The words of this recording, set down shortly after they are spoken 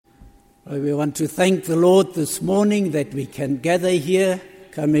We want to thank the Lord this morning that we can gather here,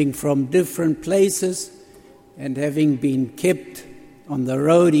 coming from different places and having been kept on the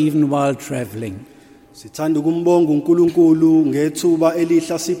road even while traveling. Sithanda ukumbonga uNkulunkulu ngethuba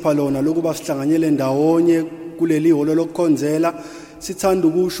elihla sipha lona lokuba sihlanganyele ndawonye kuleli holo lokukhonzela. Sithanda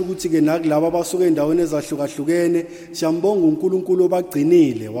ukusho ukuthi ke nakulabo abasuka endaweni ezahlukahlukene siyambonga uNkulunkulu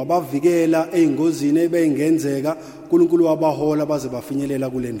obagcinile wabavikela ezingozini ebengenzeka. uNkulunkulu wabahola baze bafinyelela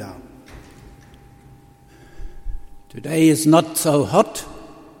kule ndawo. Today is not so hot,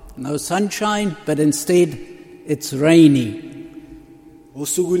 no sunshine, but instead it's rainy.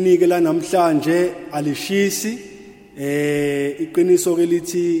 Usukunike la namhlanje alishisi iqiniso ke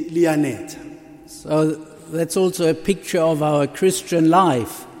lithi liyanetha. So that's also a picture of our Christian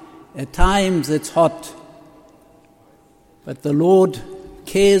life. At times it's hot, but the Lord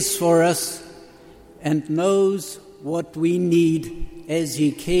cares for us and knows what we need as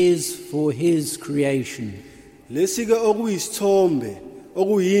He cares for His creation. Lesike okuyisithombe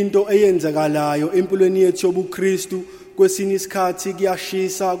okuyinto eyenzakalayo empilweni yethu yobuKristu. Kwesinye isikhathi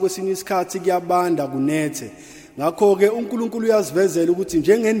kuyashisa, kwesinye isikhathi kuyabanda kunethe. Ngakho ke uNkulunkulu uyasivezela ukuthi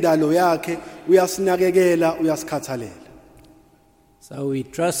njengendalo yakhe uyasinakekela, uyasikhathalela. So we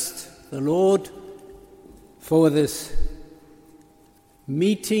trust the Lord for this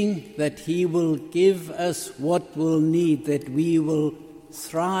meeting, that He will give us what we'll need, that we will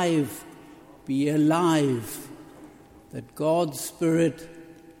thrive, be alive, that God's Spirit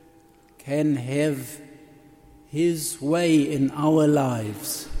can have His way in our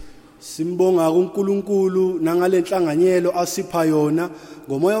lives. Simbonga uNkulunkulu nangalenhlanganyelo asipha yona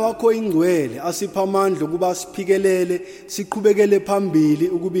ngomoya wakho ingcwele asipha amandla kuba siphikelele siqhubekele phambili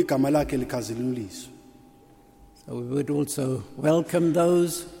ukuba igama lakhe likhaziluliswe. So we would also welcome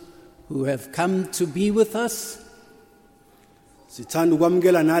those who have come to be with us. Sithanda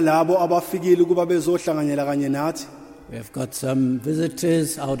ukwamukela nalabo abafikile ukuba bezohlanganyela kanye nathi. We have got some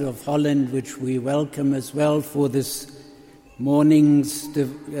visitors out of Holland which we welcome as well for this morning's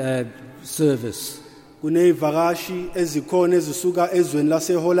service. Kunezivakashi ezikhona ezisuka ezweni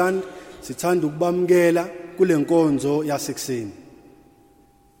laseHolland, sithanda ukubamukela kule nkonzo yasekuseni.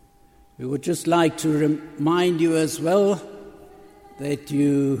 We would just like to remind you as well that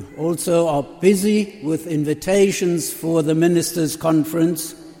you also are busy with invitations for the ministers'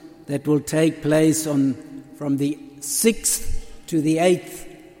 conference that will take place from the 6th to the 8th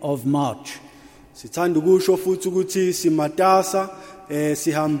of March. Sithanda ukusho futhi ukuthi simatasa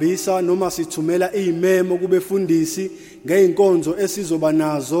sihambisa noma sithumela imemo kubefundisi ngeinkonzo esizoba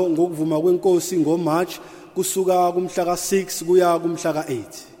nazo ngokuvuma kwenkosi ngoMarch kusuka kumhla ka6 kuya kumhla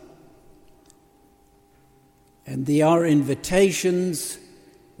ka8. And there are invitations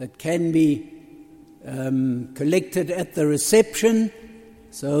that can be collected at the reception.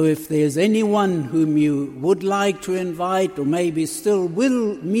 So if there's anyone whom you would like to invite or maybe still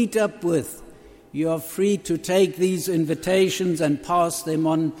will meet up with, you are free to take these invitations and pass them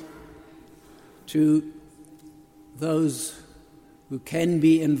on to those who can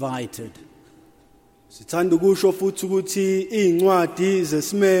be invited. Sithanda ukusho futhi ukuthi incwadi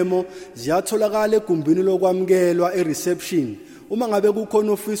zesimemo ziyatholakala egumbini lokwamkelwa ereception. Uma ngabe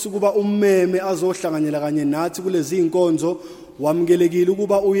kukhona ofisa ukuba ummeme azohlanganyela kanye nathi kulezi inkonzo, wamukelekile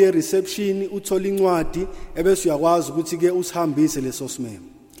ukuba uye reception uthola incwadi ebese uyakwazi ukuthi ke usihambise leso simemo.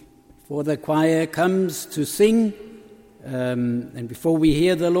 For the choir comes to sing, and before we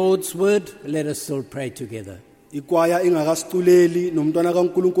hear the Lord's word, let us still pray together. Ikwaya ingakasituleli nomntwana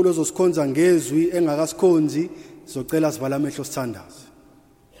kaNkulunkulu ozosikhonza ngezwi engakasikhonzi, socela sivala amehlo sithandaze.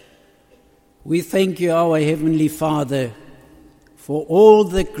 We thank you, our Heavenly Father, for all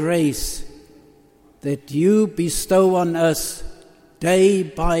the grace that you bestow on us day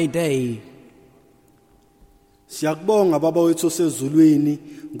by day. Siyakubonga baba wethu osezulwini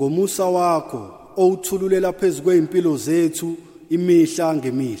ngomusa wakho owuthululela phezulu kweimpilo zethu imihla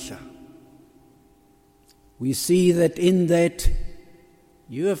ngemihla. We see that in that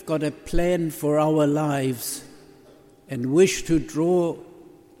you have got a plan for our lives and wish to draw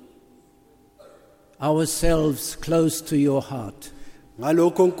ourselves close to your heart.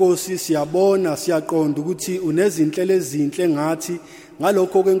 Ngalokho Nkosi siyabona siyaqonda ukuthi unezinhlelo ezinhle ngathi,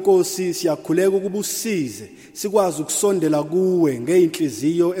 ngalokho ke Nkosi siyakhuleka ukuba usize sikwazi ukusondela kuwe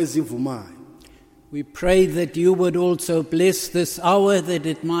ngeinhliziyo ezivumayo. We pray that you would also bless this hour, that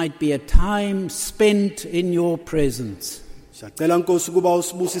it might be a time spent in your presence. Siyacela Nkosi ukuba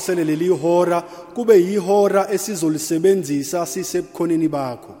usibusisele leli hora kube yihora esizolisebenzisa sisebukhoneni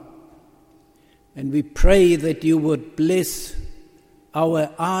bakho. And we pray that you would bless our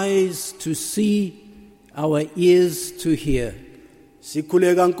eyes to see, our ears to hear.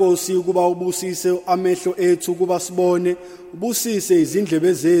 Sikhuleka Nkosi ukuba ubusise amehlo ethu ukuba sibone, ubusise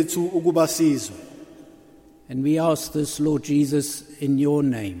izindlebe zethu ukuba sizwe. And we ask this, Lord Jesus, in your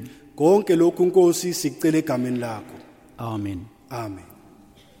name. Konke lokhu Nkosi sicela egameni lakho. Amen. Amen.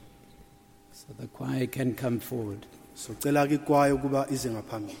 So the choir can come forward. Socela ke kwayo ukuba ize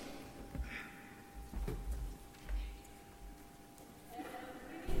ngaphambili.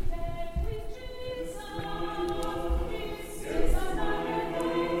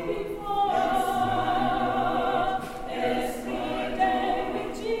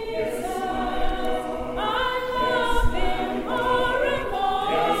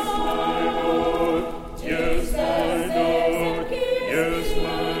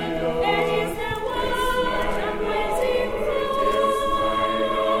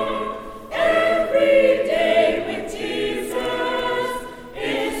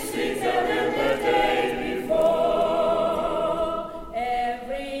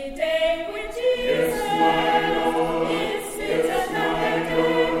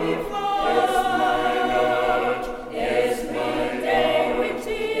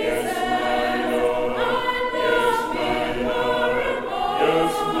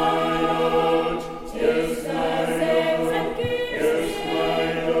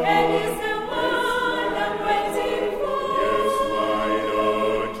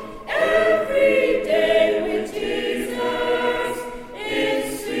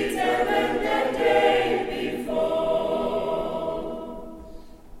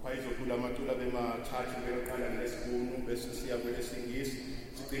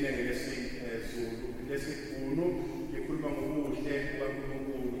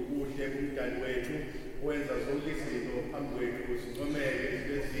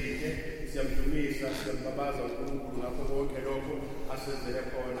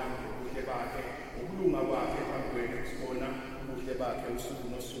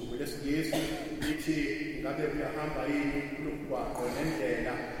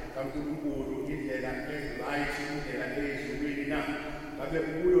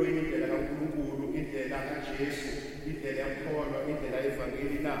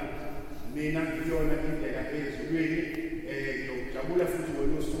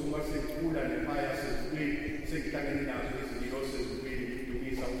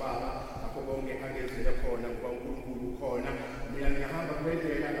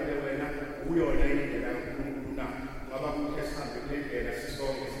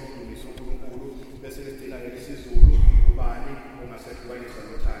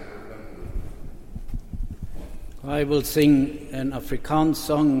 I will sing an Afrikaans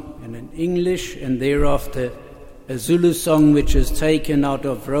song and an English, and thereafter a Zulu song which is taken out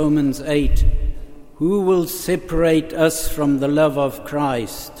of Romans 8. Who will separate us from the love of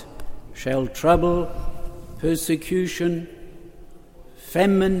Christ? Shall trouble, persecution,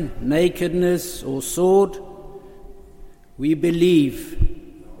 famine, nakedness, or sword? We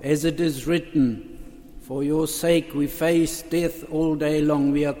believe, as it is written, for your sake we face death all day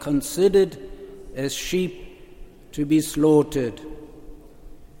long. We are considered as sheep to be slaughtered.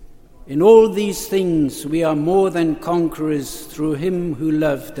 In all these things we are more than conquerors through him who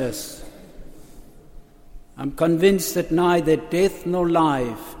loved us. I'm convinced that neither death nor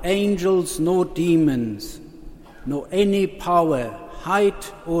life, angels nor demons, nor any power,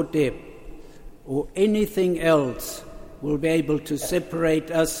 height or depth, or anything else will be able to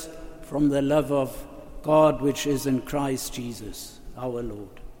separate us from the love of God which is in Christ Jesus, our Lord.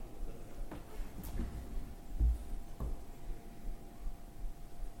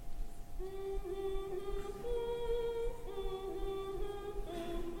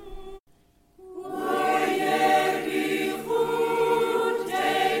 Oh, yeah.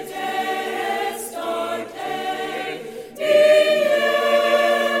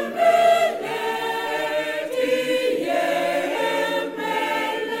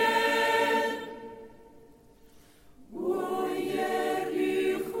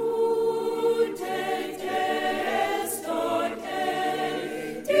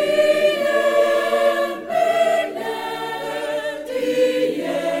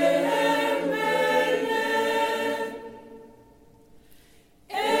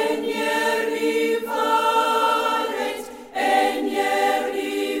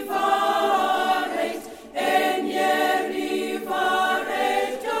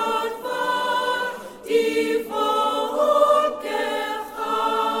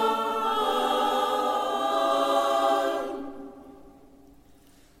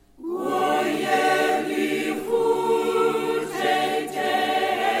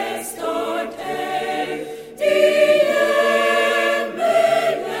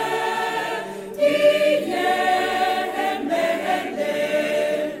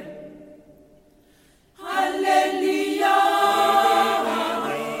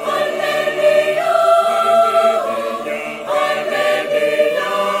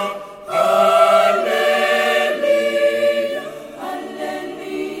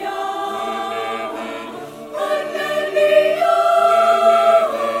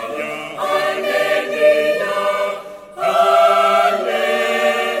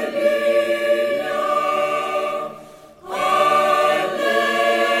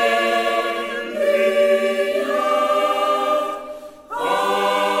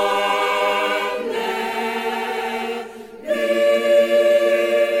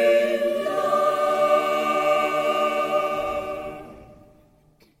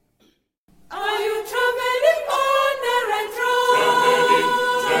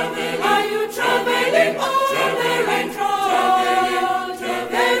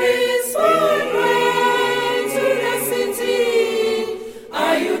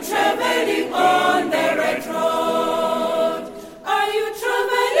 traveling on the right road? Are you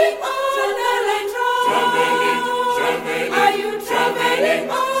traveling on the right road? Are you traveling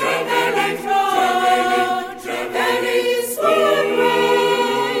on the right road? There is one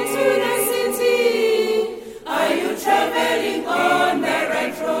way to the city. Are you traveling on the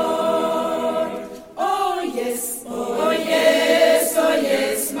right road? Oh yes, oh yes, oh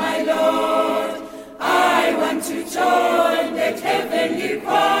yes, my Lord. I want to join that heavenly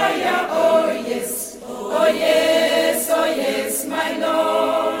choir. Oh yes, oh yes, oh yes, my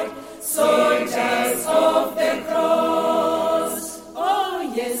Lord. Soldiers of the cross. Oh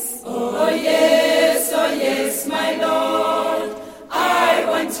yes, oh yes, oh yes, my Lord. I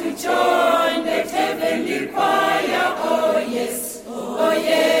want to join that heavenly choir. Oh yes, oh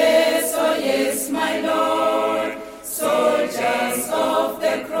yes, my Lord. Soldiers of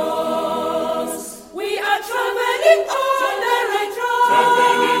the cross. We are traveling on the right road.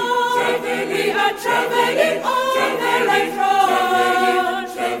 We are traveling on the right road.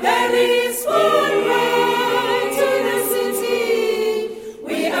 There is one way to the city.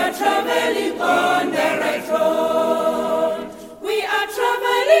 We are traveling on the right road. We are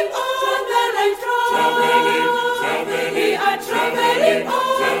traveling on the right road. We are traveling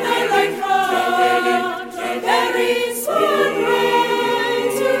on the right road. There is one way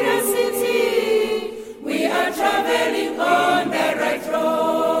to the city. We are traveling on the right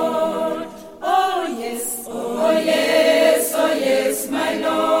road. Oh yes, oh yes, oh yes, my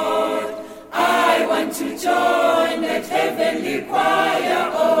Lord. I want to join that heavenly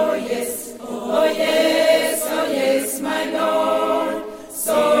choir. Oh yes, my Lord.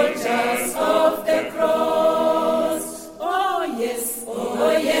 Soldiers of the cross. Oh yes,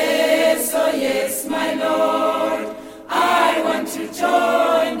 my Lord. I want to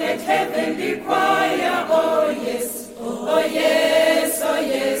join that heavenly choir. Oh yes,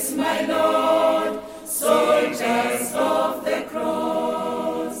 my Lord. Soldiers of the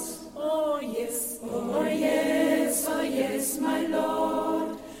cross. Oh yes, my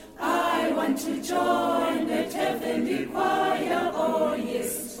Lord. I want to join that heavenly choir. Oh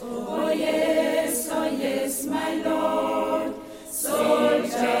yes, my Lord.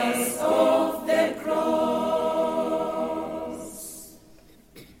 Soldiers of the cross.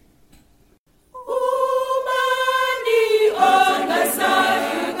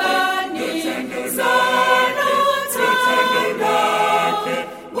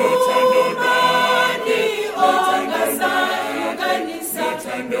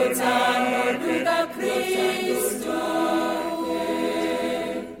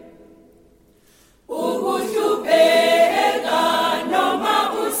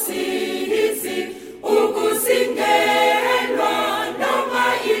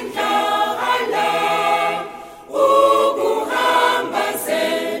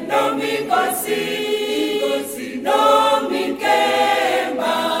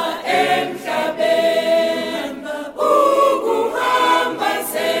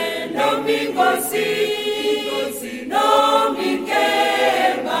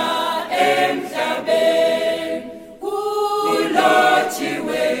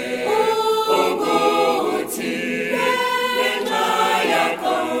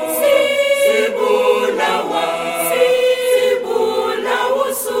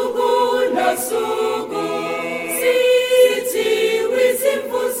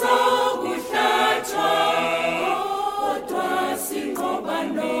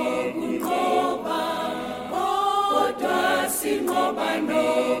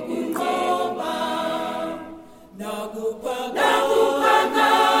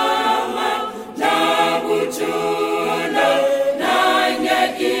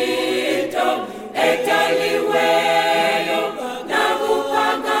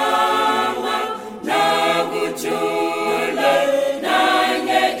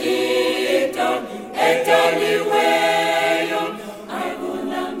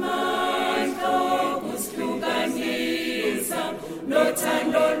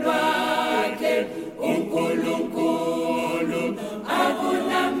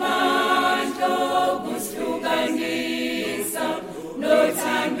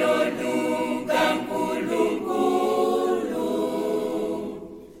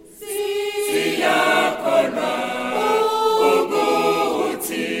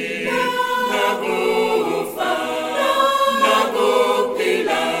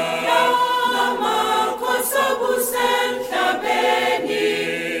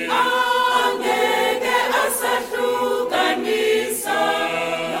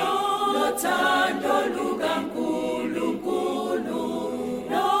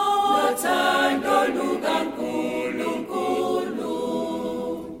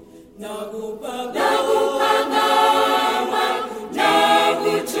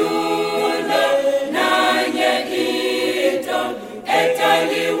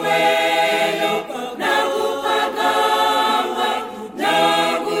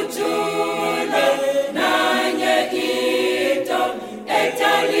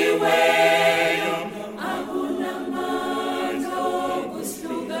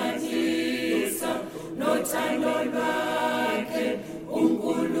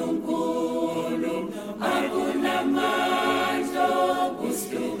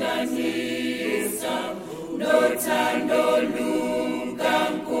 lothando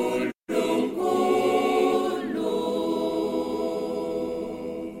lukaNkulunkulu.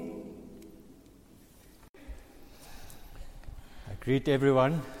 I greet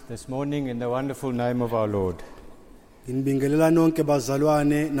everyone this morning in the wonderful name of our Lord. Nginibingelela nonke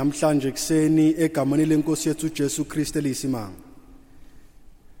bazalwane namhlanje kuseni egameni lenkosi yethu Jesu Kristu eliyisimanga.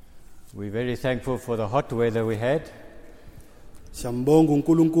 We're very thankful for the hot weather we had. Siyambonga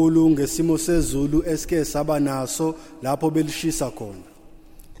uNkulunkulu ngesimo sezulu esike saba naso lapho belishisa khona.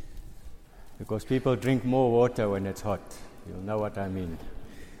 Because people drink more water when it's hot. You'll know what I mean.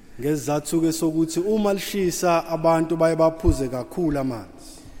 Ngezathu ke sokuthi uma lishisa abantu baye baphuze kakhulu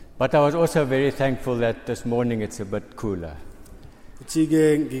amanzi. But I was also very thankful that this morning it's a bit cooler. Uthi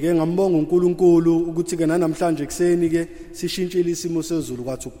ke ngike ngambonga uNkulunkulu ukuthi ke namhlanje kuseni ke sishintshile isimo sezulu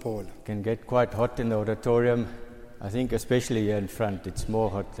kwathi ukuphola. It can get quite hot in the auditorium. I think especially here in front it's more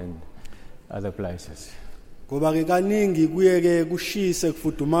hot than other places. Ngoba ke kaningi kuye ke kushise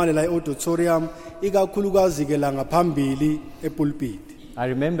kufudumale la auditorium ikakhulukazi ke la ngaphambili epulpit. I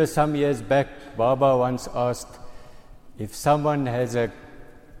remember some years back Baba once asked if someone has a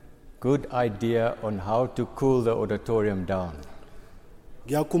good idea on how to cool the auditorium down.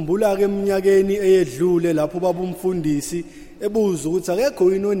 Ngiyakhumbula ke eminyakeni eyedlule lapho baba umfundisi ebuza ukuthi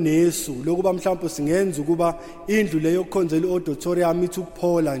akekho yini onesu lokuba mhlawumbe singenza ukuba indlu leyo yokukhonzela auditorium ithi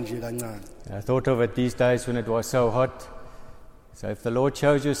ukuphola nje kancane. I thought of it these days when it was so hot. So if the Lord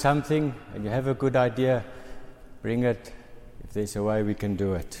shows you something and you have a good idea, bring it. If there's a way we can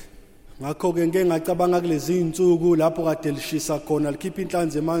do it. Ngakho ke ngeke ngacabanga kulezi insuku lapho kade lishisa khona likhipha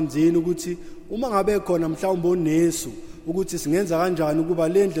inhlanzi emanzini ukuthi uma ngabe khona mhlawumbe onesu ukuthi singenza kanjani ukuba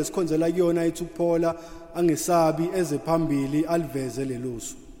lendle sikhonzela kuyona ithi ukuphola angesabi eze phambili aliveze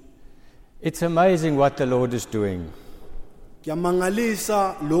lelosu. It's amazing what the Lord is doing.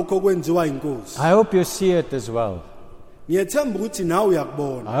 Kuyamangalisa lokho kwenziwa inkosi. I hope you see it as well. Ngiyethemba ukuthi nawe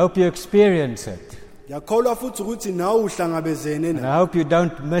uyakubona. I hope you experience it. Ngiyakholwa futhi ukuthi nawe uhlangabezene And I nayo. hope you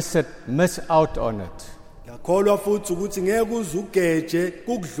don't miss out on it. Ngiyakholwa futhi ukuthi ngeke uzugeje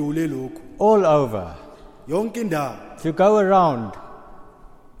kukudlule lokho. All over. Yonke indawo. If you go around,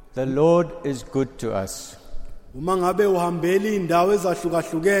 the Lord is good to us. Uma ngabe uhambela indawo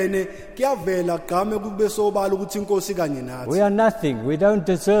ezahlukahlukene kuyavela gqame kube sobala ukuthi inkosi kanye nathi. We are nothing. We don't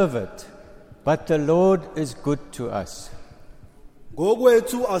deserve it. But the Lord is good to us.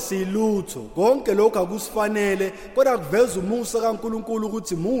 Ngokwethu asilutho konke lokho akusifanele kodwa kuveza umusa kaNkuluNkulu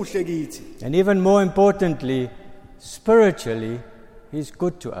ukuthi muhle kithi. And even more importantly, spiritually, He's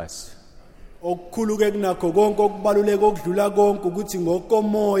good to us. Okukhulu ke kunakho konke okubaluleka okudlula konke ukuthi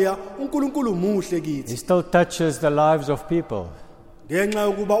ngokomoya uNkulunkulu muhle He kithi. still touches the lives of people. Ngenxa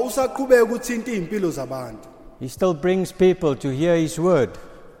yokuba usaqhubeka ukuthinta impilo zabantu. He still brings people to hear His word.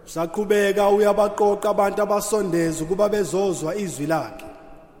 Usaqhubeka uyabaqoqa abantu abasondeza ukuba bezozwa izwi lakhe.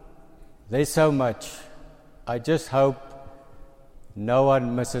 There's so much. I just hope no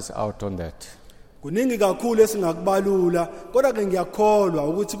one misses out on that. Kuningi kakhulu esingakubalula kodwa ke ngiyakholwa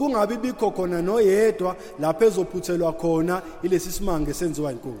ukuthi kungabi bikho khona noyedwa lapho ezophuthelwa khona ilesi simange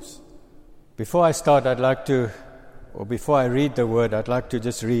senziwa inkosi. Before I read the word, I'd like to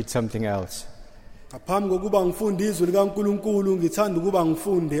just read something else. Ngaphambi kokuba ngifunde izwi likaNkuluNkulu ngithanda ukuba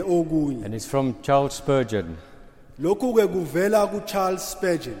ngifunde okunye. And it's from Charles Spurgeon. Lokhu ke kuvela kuCharles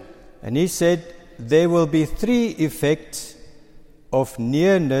Spurgeon. And he said, there will be 3 effects of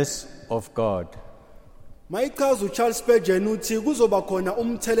nearness of God. Mayichaza uCharles Spurgeon uthi kuzoba khona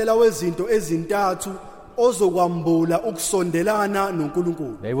umthelela wezinto ezintathu ozokwambula ukusondelana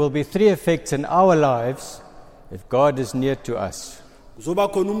noNkulunkulu. There will be 3 effects in our lives if God is near to us. Kuzoba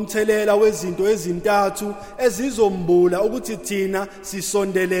khona umthelela wezinto ezintathu ezizombula ukuthi thina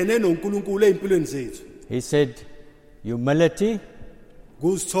sisondelene noNkulunkulu empilweni zethu. He said, humility,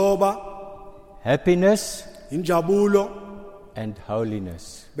 Kuzithoba, happiness, injabulo, and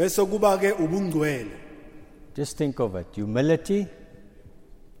holiness. bese kuba ke ubungcwele. Just think of it. Humility.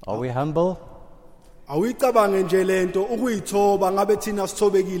 Are we humble? Awuyicabange nje lento ukuyithoba ngabe thina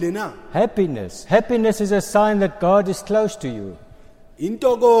sithobekile na? Happiness. Happiness is a sign that God is close to you.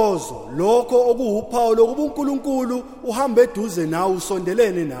 Intokozo lokho okuwuphawu lokuba uNkulunkulu uhamba eduze nawe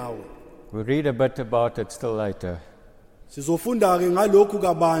usondelene nawe. We'll read a bit about it still later. Sizofunda ke ngalokhu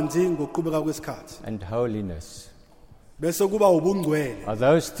kabanzi ngokuqhubeka kwesikhathi. And holiness. Bese kuba ubungcwele. Are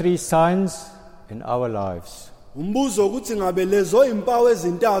those 3 signs in our lives? Umbuzo ukuthi ngabe lezo impawu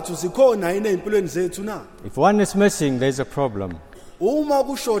ezintathu zikhona yini empilweni zethu na? If one is missing, there's a problem. Uma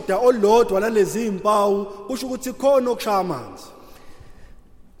kushoda olodwa lalezi impawu kusho ukuthi khona okushaya amanzi.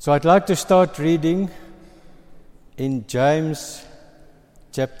 So I'd like to start reading in James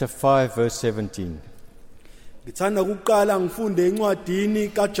chapter 5 verse 17. Ngithanda ukuqala ngifunde incwadini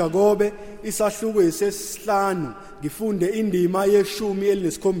kaJakobe isahluko yesesihlanu ngifunde indima yeshumi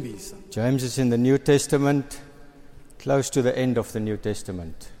elinesikhombisa. James is in the New Testament, close to the end of the New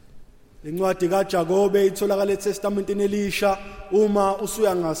Testament. Incwadi kaJakobe itholakala eTestamenteni Elisha uma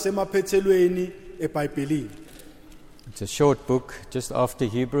usuya ngasemaphethelweni eBhayibhelini. It's a short book, just after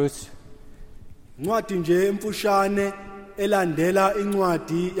Hebrews. Incwadi nje emfushane elandela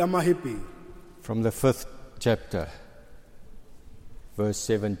incwadi yamaHebheru. From the 5th chapter, verse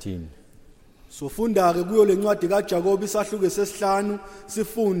 17. Sofunda ke kuyo lencwadi kaJakobe isahluko sesihlanu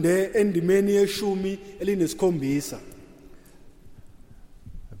sifunde endimeni yeshumi elinesikhombisa.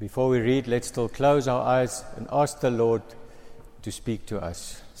 Before we read, let's still close our eyes and ask the Lord to speak to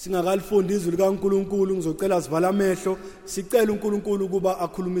us. Singakalifunda izwi likaNkulunkulu ngizocela sivala amehlo sicela uNkulunkulu kuba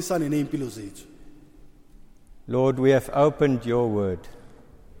akhulumisane nezimpilo zethu. Lord, we have opened your word.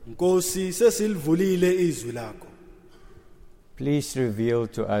 Nkosi sesilivulile izwi lakho. Please reveal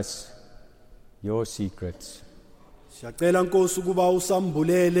to us your secrets. Siyacela Nkosi ukuba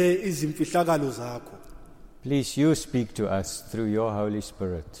usambulele izimfihlakalo zakho. Please you speak to us through your Holy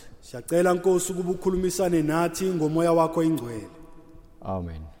Spirit. Siyacela Nkosi ukuba ukhulumisane nathi ngomoya wakho ingcwele.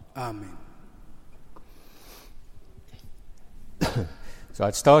 Amen. Amen. So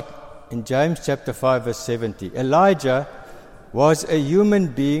I'd start in James chapter 5 verse 70. Elijah was a human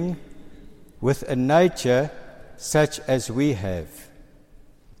being with a nature such as we have.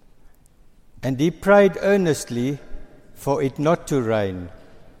 And he prayed earnestly for it not to rain.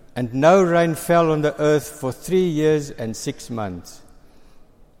 And no rain fell on the earth for 3 years and 6 months.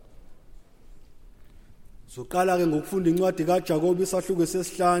 Soqala ke ngokufunda incwadi kaJakobe isahluko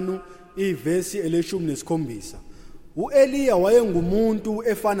sesihlanu ivesi eleshumi nesikhombisa. uEliya wayengumuntu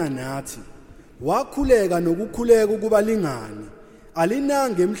efana nathi. Wakhuleka nokukhuleka ukuba lingani.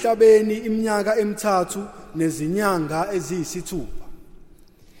 Alinanga emhlabeni iminyaka emithathu nezinyanga eziyisithupha.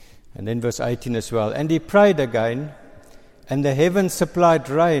 And then verse 18 as well. And he prayed again, and the heavens supplied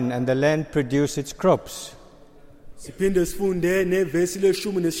rain, and the land produced its crops. Siphinde sifunde nevesi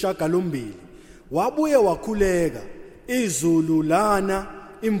leshumi nesishiyagalombili. Wabuye wakhuleka, izulu lana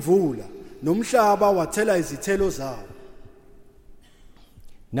imvula, nomhlaba wathela izithelo zawo.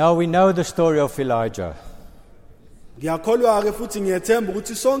 Now we know the story of Elijah. Ngiyakholwa ke futhi ngiyethemba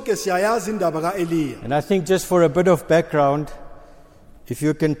ukuthi sonke siyayazi indaba kaEliya. And I think just for a bit of background, if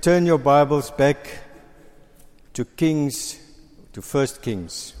you can turn your Bibles back to Kings, to 1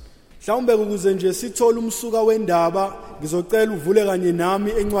 Kings. Mhlawumbe ukuze nje sithole umsuka wendaba, ngizocela uvule kanye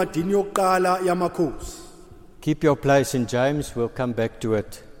nami encwadini yokuqala yamakhosi. Keep your place in James, we'll come back to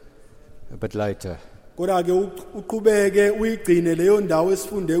it a bit later. Kodwa ke uqhubeke uyigcine leyo ndawo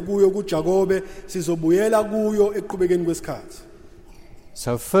esifunde kuyo kuJakobe, sizobuyela kuyo eqhubekeni kwesikhathi.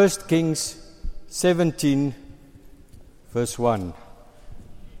 So 1 Kings 17 verse 1.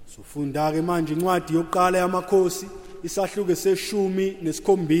 Sufunda ke manje incwadi yokuqala yamakhosi isahluko seshumi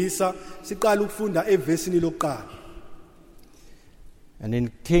nesikhombisa siqala ukufunda evesini lokuqala. And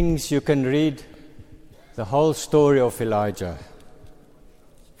in Kings you can read the whole story of Elijah.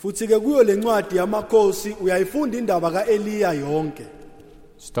 Futhi ke kuyo lencwadi yamakhosi uyayifunda indaba kaEliya yonke.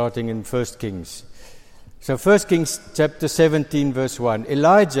 Starting in 1 Kings. So 1 Kings chapter 17 verse 1.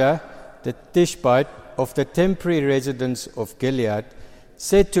 Elijah, the Tishbite of the temporary residence of Gilead,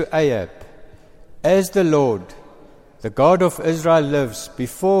 said to Ahab, As the Lord, the God of Israel lives,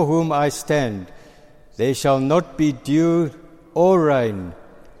 before whom I stand, there shall not be dew or rain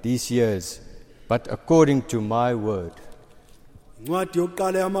these years, but according to my word. Incwadi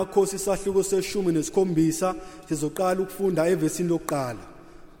yokuqala yamakhosi isahluko seshumi nesikhombisa sizoqala ukufunda evesini lokuqala.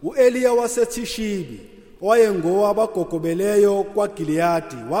 uEliya waseThishibi owayengowabagogobeleyo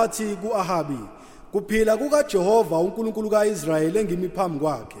kwaGiliyadi wathi kuAhabi, kuphila kukaJehova uNkulunkulu kaIsrayeli engimi phambi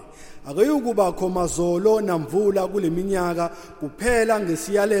kwakhe, akuyukuba khona mazolo namvula kuleminyaka kuphela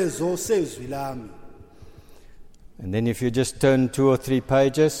ngesiyalezo sezwi lami. And then if you just turn 2 or 3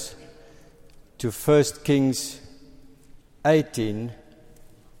 pages to 1 Kings 18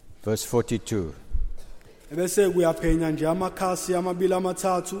 verse 42. Ebese kuyaphenya nje amakhasi amabili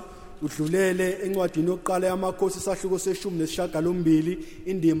amathathu udlulele encwadini yokuqala yamakhosi isahluko seshumi nesishiyagalombili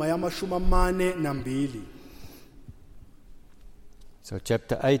indima yamashumi amane nambili. So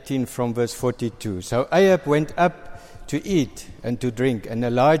chapter 18 from verse 42. So Ahab went up to eat and to drink, and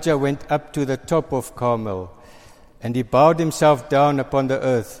Elijah went up to the top of Carmel, and he bowed himself down upon the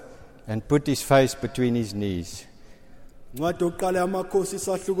earth and put his face between his knees. Incwadi yokuqala yamakhosi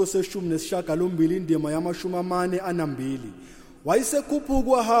isahluko seshumi nesishiyagalombili indima yamashumi amane anambili. Wayesekhuphuka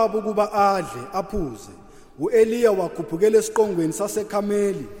uAhabu kuba adle aphuze. uEliya wakhuphukela esiqongweni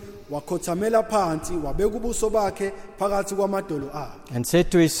saseKhameli. wakhothamela phansi wabeka ubuso bakhe phakathi kwamadolo akhe. and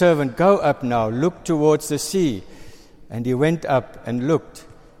said to his servant, "Go up now, look towards the sea." And he went up and looked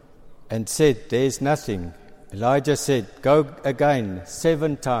and said, "There is nothing." Elijah said, "Go again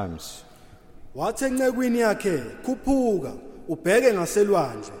 7 times. Wathi encekwini yakhe, "Khuphuka ubheke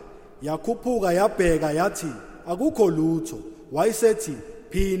ngaselwandle." Yakhuphuka yabheka yathi, "Akukho lutho." Wayesethi,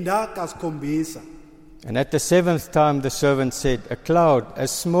 "Phinda kasikhombisa." And at the 7th time the servant said, "A cloud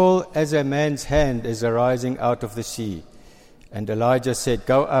as small as a man's hand is arising out of the sea." And Elijah said,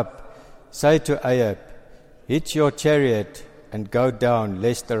 "Go up, say to Ahab, hitch your chariot and go down,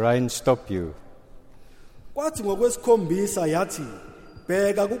 lest the rain stop you." Kwathi ngokwesikhombisa yathi,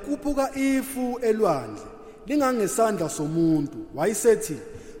 "Bheka kukhuphuka ifu elwandle, lingangesandla somuntu." Wayesethi,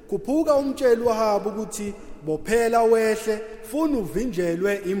 "Khuphuka umtsheli waHabi ukuthi bophela wehle, funa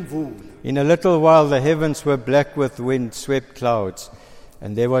uvinjelwe imvula." In a little while the heavens were black with wind-swept clouds,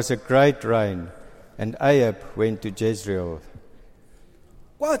 and there was a great rain, and Ahab went to Jezreel.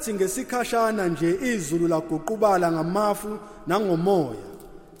 Kwathi ngesikhashana nje izulu laguqubala ngamafu nangomoya.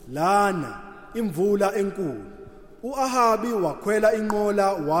 Lana imvula enkulu. UAhabi wakhwela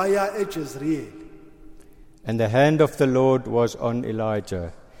inqola waya eJezreel. And the hand of the Lord was on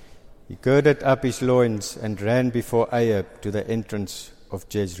Elijah. He girded up his loins and ran before Ahab to the entrance of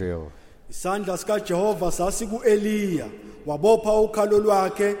Jezreel. Isandla sikaJehova sasikuEliya, wabopha ukhalo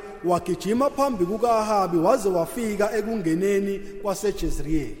lwakhe, wagijima phambi kukaAhabi waze wafika ekungeneni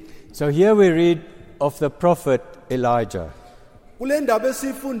kwaseJezreel. So here we read of the prophet Elijah. Kule ndaba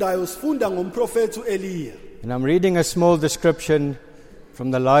esifundayo sifunda ngomprofeti uEliya. And I'm reading a small description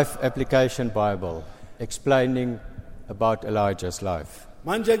from the Life Application Bible explaining about Elijah's life.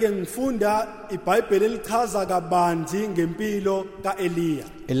 Manje ke ngifunda iBhayibheli elichaza kabanzi ngempilo kaEliya.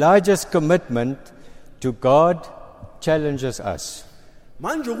 Elijah's commitment to God challenges us.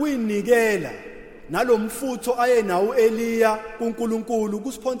 Manje kuyinikela nalomfutho ayenawo uEliya kuNkulunkulu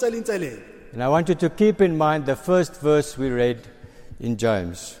kusiphonsela inselelo. And I want you to keep in mind the first verse we read in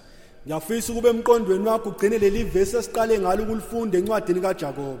James. Ngiyafisa kube emqondweni wakho ugcine leli verse esiqale ngalo ukulifunda encwadini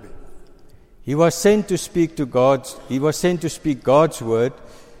kaJakobe. He was sent to speak God's word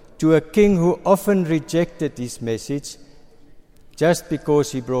to a king who often rejected his message just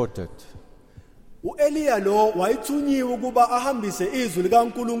because he brought it. uEliya lo wayithunyiwe ukuba ahambise izwi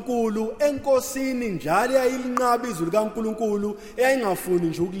likaNkulunkulu enkosini njalo yayilinqaba izwi likaNkulunkulu eyayingafuni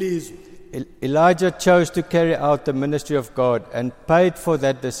nje ukulizwa. Elijah chose to carry out the ministry of God and paid for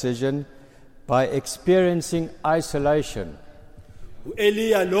that decision by experiencing isolation.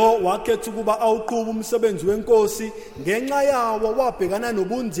 uEliya lo wakhetha ukuba awuqhube umsebenzi wenkosi ngenxa yawo wabhekana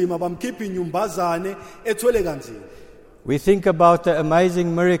nobunzima bamkhipha inyumbazane ethwele kanzima. We think about the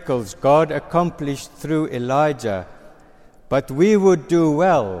amazing miracles God accomplished through Elijah, but we would do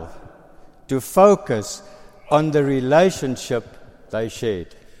well to focus on the relationship they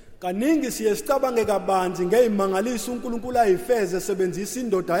shared. Kaningi siyesicabange kabanzi ngezimangaliso uNkulunkulu ayifeze esebenzisa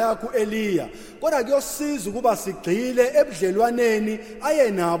indoda yakhe uEliya. Kodwa kuyosiza ukuba sigxile ebudlelwaneni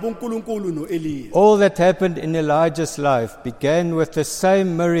ayenabo uNkulunkulu noEliya. All that happened in Elijah's life began with the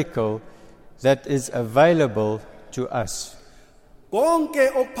same miracle that is available to us. Konke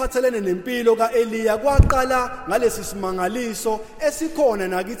okuphathelene nempilo kaEliya kwaqala ngalesi simangaliso esikhona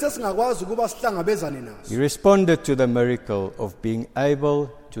nakithi esingakwazi ukuba sihlangabezane naso. He responded to the miracle of being able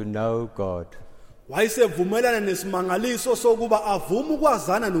to know God. Wayesevumelana nesimangaliso sokuba avume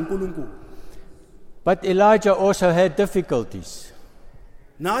ukwazana noNkulunkulu. But Elijah also had difficulties.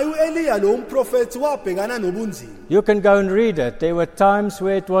 Naye uEliya lo umprofeti wabhekana nobunzima. You can go and read it. There were times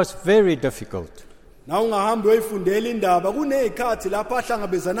where it was very difficult. Na ungahambi uyifundela indaba kunezikhathi lapha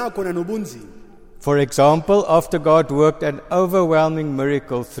ahlangabezana khona nobunzima. For example, after God worked an overwhelming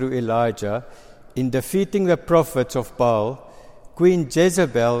miracle through Elijah in defeating the prophets of Baal, Queen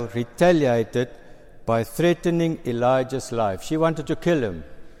Jezebel retaliated by threatening Elijah's life. She wanted to kill him.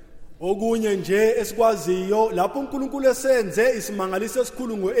 Okunye nje esikwaziyo lapho uNkulunkulu esenze isimangaliso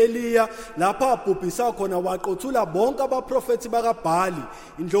esikhulu ngoEliya lapha abhubhisa khona waqothula bonke abaprofeti bakaBhali.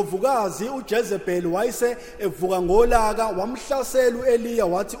 Indlovukazi uJezebel wayese evuka ngolaka wamhlasela uEliya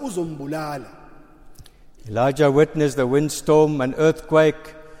wathi uzombulala. Elijah witnessed the windstorm, an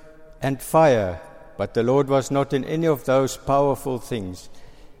earthquake, and fire, but the Lord was not in any of those powerful things.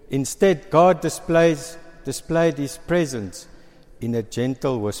 Instead, God displayed His presence in a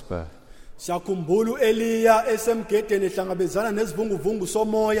gentle whisper. Sakhumbula uEliya esemgedeni ehlangabezana nezivunguvungu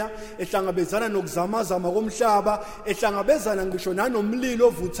somoya, ehlangabezana nokuzamazama komhlaba, ehlangabezana ngisho nanomlilo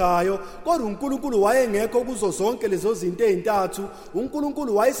ovuthayo, kodwa uNkulunkulu wayengekho kuzo zonke lezo zinto ezintathu.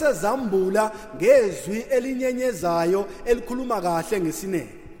 uNkulunkulu wayesezambula ngezwi elinyenyezayo elikhuluma kahle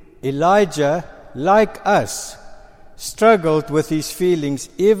ngesineke. Elijah, like us, struggled with his feelings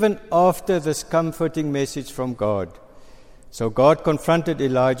even after this comforting message from God. So God confronted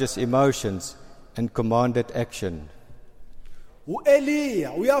Elijah's emotions and commanded action.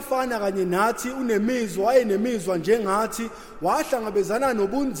 uEliya uyafana kanye nathi unemizwa ayenemizwa njengathi wahlangabezana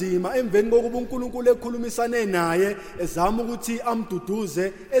nobunzima emveni kokuba uNkulunkulu ekhulumisane naye ezama ukuthi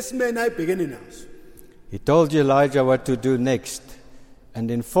amduduze esimene ayibhekene naso. He told Elijah what to do next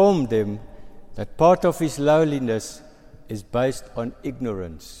and informed him that part of his lowliness is based on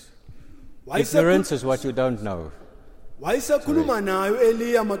ignorance. Ignorance is what you don't know. Wayesekhuluma naye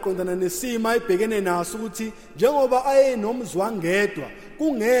uEliya maqondana nesimo ayibhekene naso ukuthi njengoba ayenomzwangedwa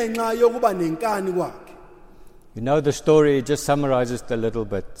kungenxa yokuba nenkani kwakhe. You know the story, it just summarizes it a little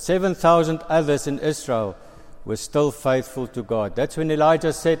bit. 7,000 others in Israel were still faithful to God. That's when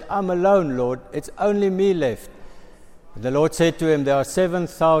Elijah said, I'm alone, Lord. It's only me left. The Lord said to him, there are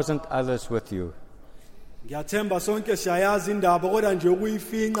 7,000 others with you. Ngiyathemba sonke siyayazi indaba kodwa nje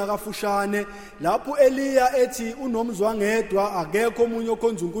ukuyifinqa kafushane lapho Eliya ethi unomzwangedwa akekho omunye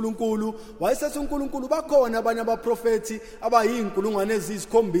okhonza uNkulunkulu wayesethi uNkulunkulu bakhona abanye abaprofeti abayinkulungwane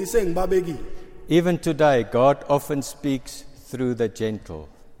ezisikhombisa engibabekile. Even today, God often speaks through the gentle.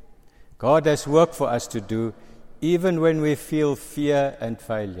 God has work for us to do, even when we feel fear and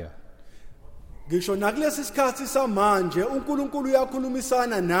failure. Ngisho nakulesi sikhathi samanje uNkulunkulu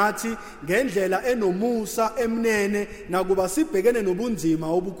uyakhulumisana nathi ngendlela enomusa emnene nakuba sibhekene nobunzima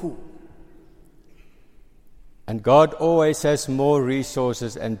obukhulu. And God always has more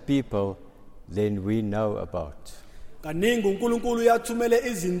resources and people than we know about. Kaningi uNkulunkulu uyathumela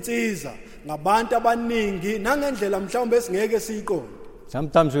izinsiza ngabantu abaningi nangendlela mhlawumbe esingeke siyiqonde.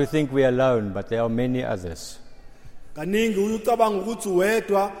 Sometimes we think we are alone, but there are many others. Kaningi uyucabanga ukuthi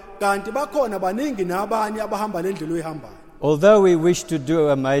wedwa kanti bakhona baningi nabanye abahamba lendlela oyihambayo. Although we wish to do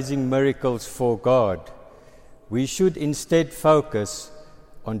amazing miracles for God, we should instead focus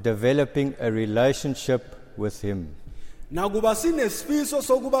on developing a relationship with Him. Nakuba sinesifiso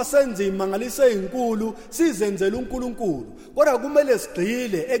sokuba senze imangaliso ezinkulu sizenzele uNkulunkulu, kodwa kumele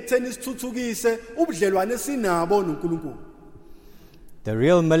sigxile ekutheni sithuthukise ubudlelwane sinabo noNkulunkulu. The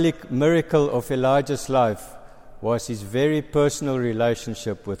real miracle of Elijah's life was his very personal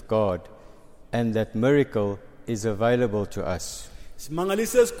relationship with God, and that miracle is available to us.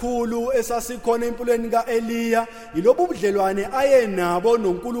 Simangaliso esikhulu esasikhona empilweni kaEliya yilobu budlelwane ayenabo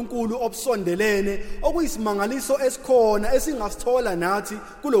noNkulunkulu obusondelene okuyisimangaliso esikhona esingasithola nathi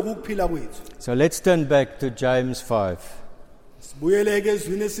kuloku kuphila kwethu. So let's turn back to James 5. Sibuyeleke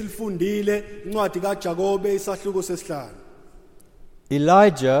ezwini esilifundile incwadi kaJakobe isahluko sesihlanu.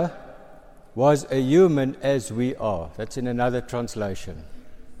 Elijah was a human as we are. That's in another translation.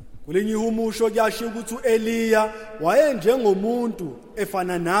 Kulinye umusho kuyasho ukuthi uEliya wayenjengomuntu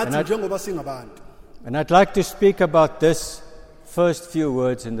efana nathi njengoba singabantu. And I'd like to speak about this first few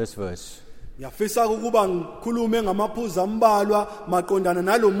words in this verse. Ngiyafisa ukuba ngikhulume ngamaphuzu ambalwa maqondana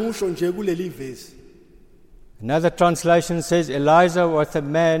nalomusho nje kuleli verse. Another translation says Elijah was a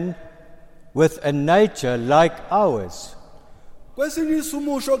man with a nature like ours. Kwesinye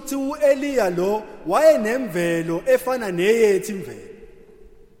isumusho kuthiwa uEliya lo wayenemvelo efana neyethu imvelo.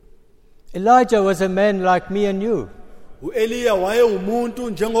 Elijah was a man like me and you. uEliya wayeumuntu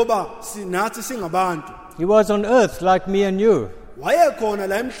njengoba sinathi singabantu. He was on earth like me and you. Wayekhona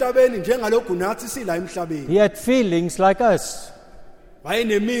la emhlabeni njengalokhu nathi sila emhlabeni. He had feelings like us.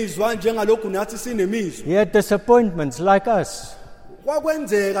 Wayenemizwa njengalokhu nathi sinemizwa. He had disappointments like us.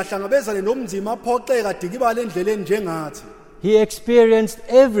 Kwakwenzeka hlangabezane nomzima aphoxeka dikibala endleleni njengathi. He experienced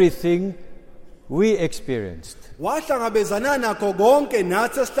everything we experienced. Wahlangabezana nakho konke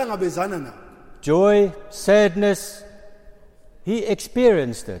nathi esihlangabezana nakho. Joy, sadness, he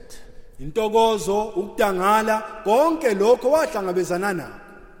experienced it. Intokozo, ukudangala, konke lokho wahlangabezana nakho.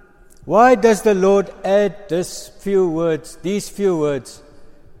 Why does the Lord add these few words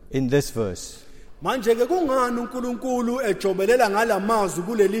in this verse? Manje ke kungani uNkulunkulu ejobelela ngalamazwi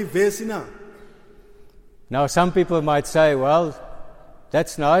kuleli verse na? Now some people might say, well,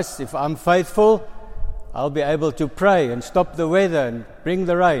 that's nice. If I'm faithful, I'll be able to pray and stop the weather and bring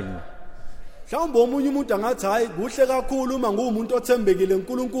the rain. Mhlawumbe omunye umuntu angathi hayi kuhle kakhulu uma ngumuntu othembekile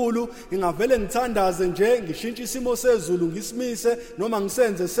uNkulunkulu ngingavele ngithandaze nje ngishintshe isimo sezulu ngisimise noma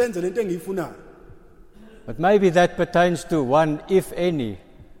senze lento engiyifunayo. But maybe that pertains to one, if any,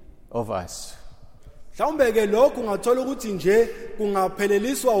 of us. Mhlawumbe ke lokhu ngathola ukuthi nje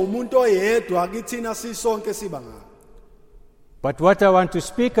kungapheleliswa umuntu oyedwa kithina sisonke siba ngakho. But what I want to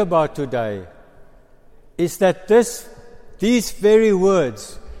speak about today is that these very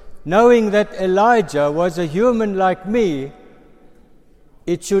words, knowing that Elijah was a human like me,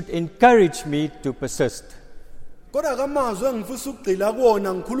 it should encourage me to persist. Kodwa kamazwi engifisa ukugcila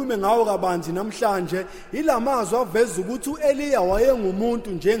kuona ngikhulume ngawo kabanzi namhlanje ilamazwi aveza ukuthi uEliya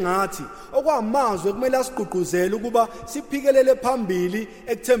wayengumuntu njengathi okwamazwi kumele asigqugquzele ukuba siphikelele phambili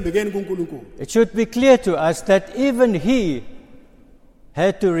ekuthembekeni kuNkulunkulu. It should be clear to us that even he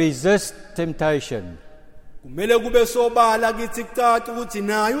had to resist temptation. Kumele kube sobala kithi kucaca ukuthi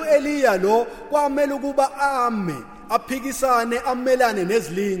naye uEliya lo kwamele ukuba ame aphikisane amelane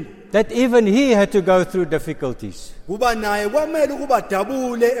nezilingo. That even he had to go through difficulties. Kuba naye kwamele ukuba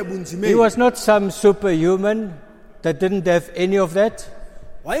dabule He ebunzimeni. was not some superhuman that didn't have any of that.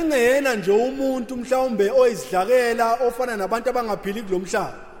 Wayengeyena nje umuntu mhlawumbe oyizidlakela ofana nabantu abangaphili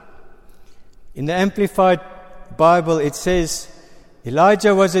kulomhlaba. In the Amplified Bible it says,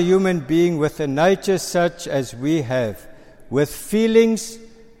 Elijah was a human being with a nature such as we have, with feelings,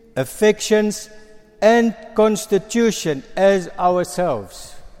 affections, and constitution as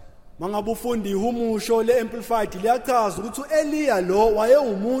ourselves. Mangabufundi ihumusho leamplified liyachaza ukuthi uEliya lo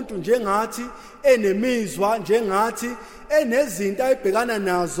wayewumuntu njengathi enemizwa njengathi enezinto ayibhekana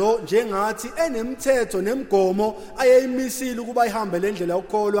nazo njengathi enemithetho nemigomo ayeyimisile ukuba ihambe lendlela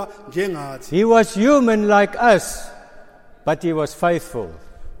yokukholwa njengathi. He was human like us, but he was faithful.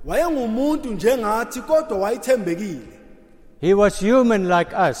 Wayengumuntu njengathi kodwa wayethembekile. He was human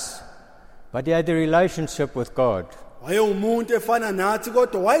like us, but he had a relationship with God. Wayewumuntu efana nathi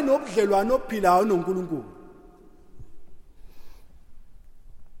kodwa wayenobudlelwano ophilayo noNkulunkulu.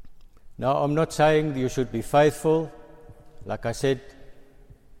 Now, I'm not saying you should be faithful, like I said,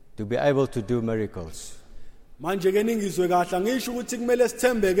 to be able to do miracles. Manje ke ningizwe kahle ngisho ukuthi kumele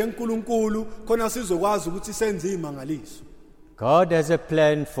sithembeke eNkulunkulu khona sizokwazi ukuthi senze imangaliso. God has a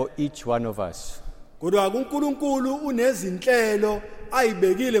plan for each one of us. Kodwa uNkulunkulu unezinhlelo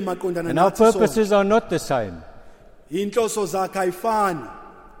ayibekile maqondana And our nathi sonke. purposes are not the same. Inhloso zakhe ayifani.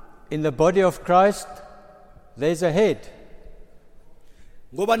 In the body of Christ, there's a head.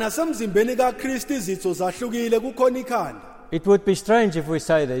 Ngoba nasemzimbeni kaKristu izitho zahlukile kukhona ikhanda. It would be strange if we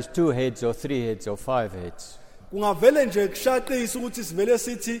say there's 2 heads or 3 heads or 5 heads. Kungavele nje kushaqisa ukuthi sivele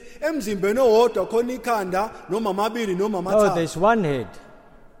sithi emzimbeni owodwa khona ikhanda noma amabili noma No, amathathu. there's one head,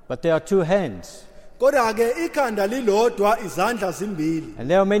 but there are 2 hands. Kodwa ke ikhanda lilodwa izandla zimbili. And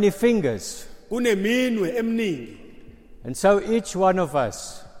there are many fingers. Kuneminwe eminingi. And so each one of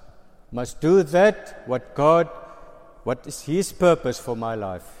us must do that what is His purpose for my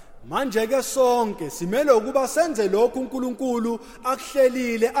life. Manje ke sonke simele ukuba senze lokhu uNkulunkulu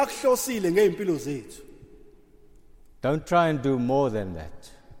akuhlelile akuhlosile ngeimpilo zethu. Don't try and do more than that.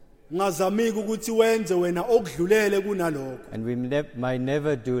 Ungazamiki ukuthi wenze wena okudlulele kunalokho. And we may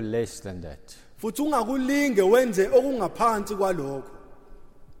never do less than that. Futhi ungakulinge wenze okungaphansi kwalokho.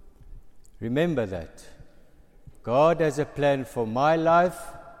 Remember that. God has a plan for my life,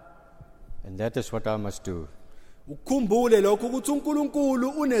 and that is what I must do. Ukukhumbule lokho ukuthi uNkulunkulu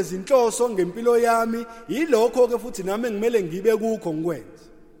unezinhloso ngempilo yami, yilokho ke futhi nami ngimele ngibe kukho ngikwenze.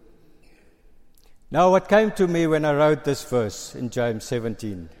 Now, what came to me when I wrote this verse in James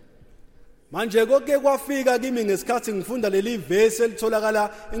 17? Manje konke kwafika kimi ngesikhathi ngifunda leli verse elitholakala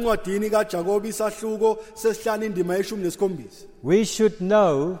encwadini kaJakobe isahluko sesihlanu indima ye-17. We should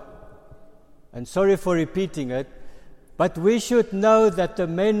know, and sorry for repeating it, but we should know that the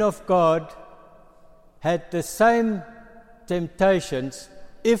men of God had the same temptations,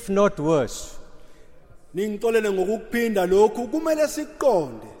 if not worse. Ningixolele ngokuphinda lokhu kumele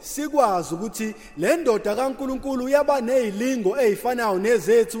siqonde sikwazi ukuthi le ndoda kaNkulunkulu yaba nezilingo ezifanayo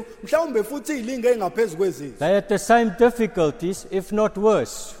nezethu mhlawumbe futhi izilingo ezingaphezulu kwezethu. They had the same difficulties, if not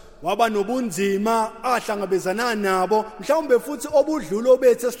worse. Waba nobunzima ahlangabezana nabo mhlawumbe futhi obudlulo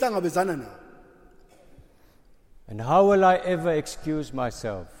bethu esihlangabezana nabo. And how will I ever excuse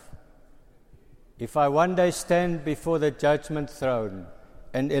myself if I one day stand before the judgment throne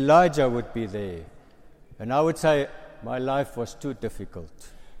and Elijah would be there and I would say, my life was too difficult?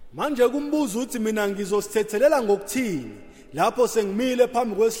 Manje kumbuza ukuthi mina ngizosithethelela ngokuthini lapho sengimile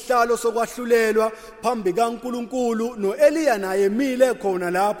phambi kwesihlalo sokwahlulelwa phambi kaNkulunkulu noEliya naye emile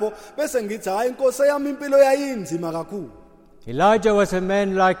khona lapho bese ngithi hayi inkosi yami impilo yayinzima kakhulu. Elijah was a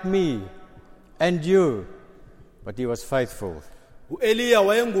man like me and you, but he was faithful. uEliya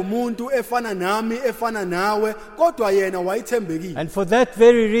wayengumuntu efana nami efana nawe kodwa yena wayithembekile. And for that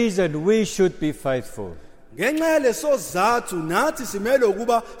very reason, we should be faithful. Ngenxa yaleso sizathu nathi simele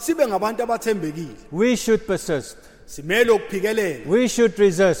ukuba sibe ngabantu abathembekile. We should persist. Simele ukuphikelela. We should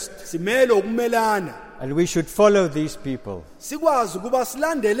resist. Simele ukumelana. And we should follow these people. Sikwazi ukuba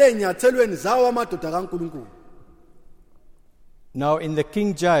silandele enyathelweni zawo amadoda kaNkulunkulu. Now in the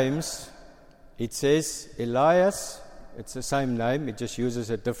King James, it says, Elias It's the same name, it just uses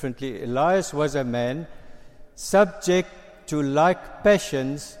it differently. Elias was a man subject to like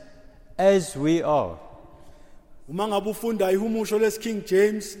passions as we are. Uma ngabe ufunda ihumusho lesi King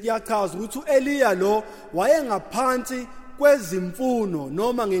James kuyachaza ukuthi uEliya lo wayengaphansi kwezimfuno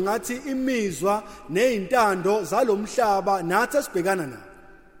noma ngingathi imizwa nezintando zalomhlaba nathi esibhekana nayo.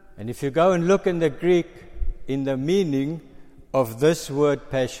 And if you go and look in the Greek, in the meaning of this word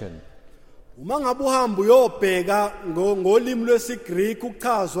passion, Uma ngabe uhamba uyobheka ngolimi lwesiGreek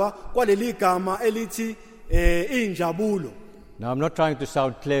ukuchazwa kwaleli gama elithi injabulo. now I'm not trying to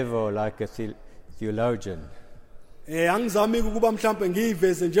sound clever or like a theologian, Angizami ukuba mhlambe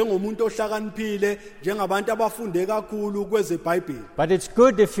ngiyiveze njengomuntu ohlakaniphile njengabantu abafunde kakhulu kwezeBhayibheli. but it's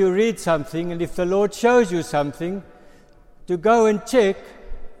good if you read something and if the Lord shows you something, to go and check,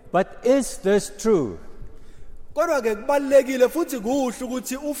 but is this true? Kodwa ke kubalekile futhi kuhle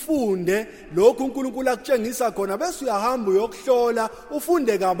ukuthi ufunde lokhu uNkulunkulu akutshengisa khona bese uyahamba uyokuhlola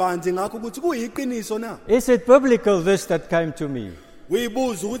ufunde kabanzi ngakho ukuthi kuyiqiniso na. Is it biblical, this that came to me?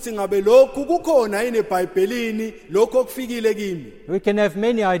 Uyibuza ukuthi ngabe lokhu kukhona yini eBhayibhelini lokho okufikile kimi. We can have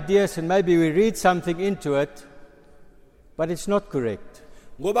many ideas and maybe we read something into it, but it's not correct.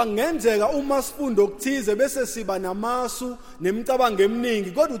 Ngoba ngenzeka uma sifunda okuthize bese siba namasu nemicabango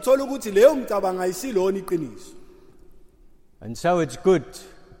eminingi kodwa uthola ukuthi leyo mcabango ayisilona iqiniso. And so it's good.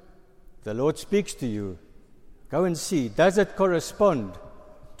 The Lord speaks to you. Go and see, does it correspond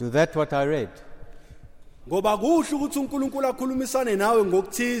to that what I read? Ngoba kuhle ukuthi uNkulunkulu akhulumisane nawe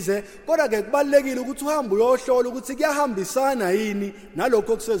ngokuthize kodwa ke kubalekile ukuthi uhambe uyohlola ukuthi kuyahambisana yini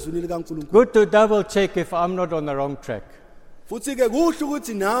nalokho okusezwini likaNkulunkulu. Good to double check if I'm not on the wrong track. Futhi ke kuhle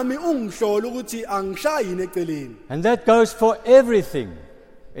ukuthi nami ungihlola ukuthi angishayini eceleni. And that goes for everything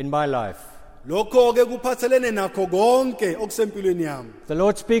in my life. Lokho ke kuphathelene nakho konke okusempilweni yami. The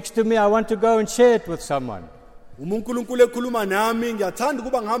Lord speaks to me, I want to go and share it with someone. Uma uNkulunkulu ekhuluma nami ngiyathanda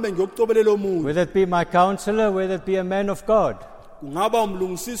ukuba ngihambe ngiyokucobelela omunye. Whether it be my counselor, whether it be a man of God. Kungaba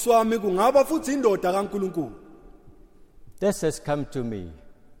umlungisisi wami, kungaba futhi indoda kaNkulunkulu. This has come to me.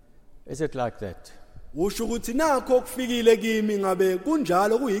 Is it like that? Usho ukuthi nakho okufikile kimi ngabe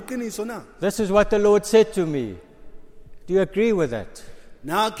kunjalo kuyiqiniso na? This is what the Lord said to me. Do you agree with that?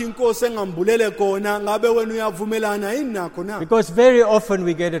 Nakho inkosi engambulele khona ngabe wena uyavumelana yini nakho na? Because very often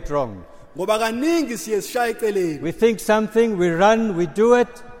we get it wrong. Ngoba kaningi siye sishaya eceleni. We think something, we run, we do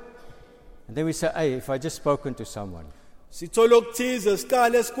it, and then we say, hey, if I just spoken to someone. Sithola okuthize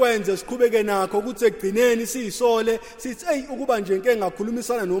siqale sikwenze siqhubeke nakho ukuthi egcineni siyisole sithi hey ukuba nje ngeke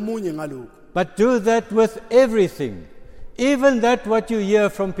ngakhulumisana nomunye ngalokho. But do that with everything, even that what you hear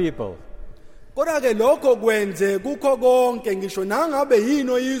from people. Kodwa ke lokho kwenze kukho konke ngisho nangabe yini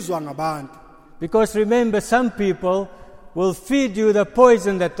oyizwa ngabantu. Because remember, some people will feed you the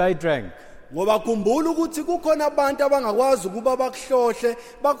poison that they drank. Ngoba khumbula ukuthi kukhona abantu abangakwazi ukuba bakuhlohle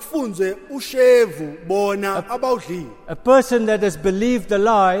bakufunze ushevu bona abawudlile. A person that has believed the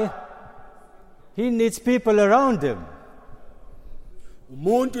lie, he needs people around him.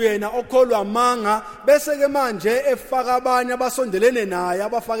 Umuntu yena okholwa amanga bese ke manje efaka abanye abasondelene naye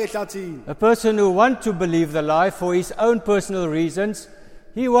abafaka ehlathini. A person who wants to believe the lie for his own personal reasons,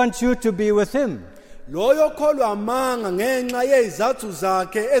 he wants you to be with him. Loyo okholwa amanga ngenxa yezathu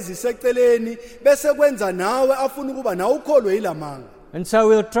zakhe eziseceleni bese kwenza nawe afuna ukuba nawe ukholwe yilamanga. And so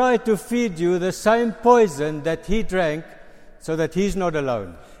we'll try to feed you the same poison that he drank so that he's not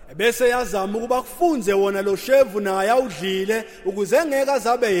alone. Bese yazama ukuba kufunze wona lo shevu naye awudlile ukuze ngeke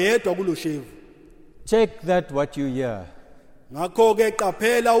azabe yedwa kulo shevu. Check that what you hear. Ngakho ke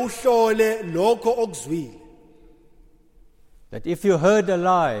qaphela uhlole lokho okuzwile. That if you heard a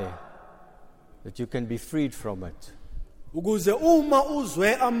lie, that you can be freed from it. Ukuze uma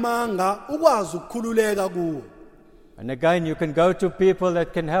uzwe amanga ukwazi ukukhululeka kuwo. And again, you can go to people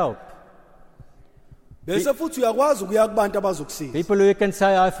that can help. Bese futhi uyakwazi ukuya kubantu abazokusiza. People who can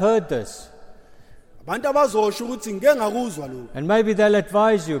say, I've heard this. Abantu abazosho ukuthi ngeke ngakuzwa lokho. And maybe they'll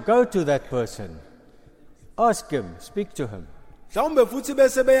advise you, go to that person. Ask him, speak to him. Mhlawumbe futhi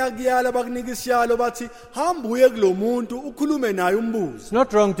bese beyakuyala bakunika isiyalo bathi hamba uye kulomuntu ukhulume naye umbuzo. It's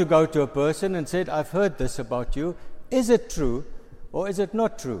not wrong to go to a person and say, I've heard this about you. Is it true or is it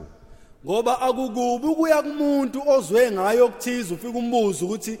not true? Ngoba akukubi ukuya kumuntu ozwe ngayo okuthiza ufika umbuzo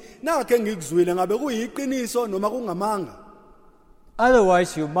ukuthi nakhe ngikuzwile ngabe kuyiqiniso noma kungamanga.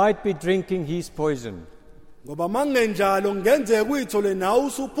 Otherwise, you might be drinking his poison. Ngoba mangenjalo ngenzeka uyithole nawe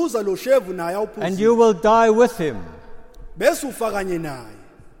usuphuza lo shevu naye awuphuza. And you will die with him. Bese ufa kanye naye.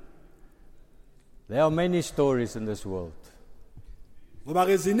 There are many stories in this world. Ngoba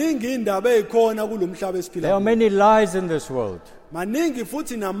ke ziningi indaba ezikhona kulomhlaba esiphila. There are many lies in this world. Maningi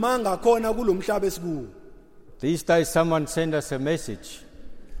futhi namanga khona kulomhlaba esikuwo. These days someone sent us a message.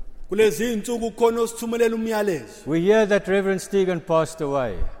 kulezi insuku khona osithumelela umyalezo We hear that Reverend Stephen passed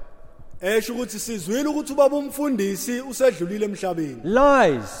away. esho ukuthi sizwile ukuthi ubaba umfundisi usedlulile emhlabeni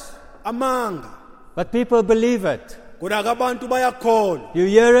Lies. amanga But people believe it. kodwa abantu bayakholwa You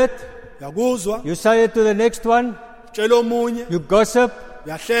hear it, yakuzwa you say it to the next one, tshela omunye you gossip,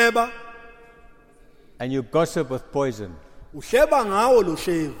 yahleba and you gossip with poison. uhleba ngawo lo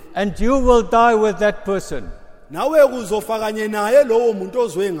shevu And you will die with that person. nawe kuzofa kanye naye lowo muntu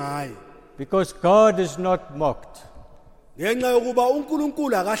ozwe ngaye Because God is not mocked. ngenxa yokuba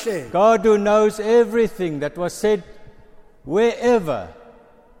uNkulunkulu akahlele God who knows everything that was said wherever,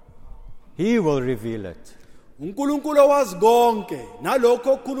 He will reveal it. uNkulunkulu owazi konke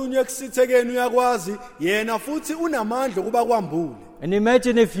nalokho okukhulunywe kusithekeni uyakwazi yena futhi unamandla kuba kwambule And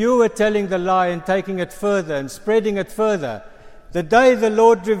imagine if you were telling the lie and taking it further and spreading it further. The day the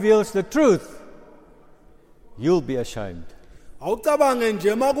Lord reveals the truth, you'll be ashamed. awucabange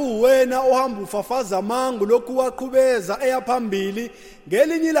nje makuwena ohamba ufafaza amangu lokhu waqhubeza eyaphambili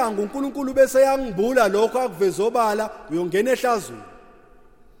ngelinye ilanga uNkulunkulu bese yangibula lokho akuvezobala uyongena ehlazweni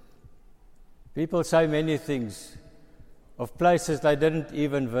People say many things of places they didn't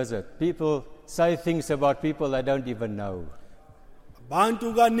even visit. People say things about people they don't even know.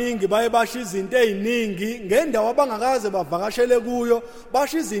 abantu kaningi baye basho izinto eziningi ngendawo abangakaze bavakashele kuyo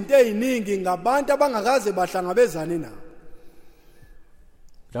basho izinto eziningi ngabantu abangakaze bahlangabezane nabo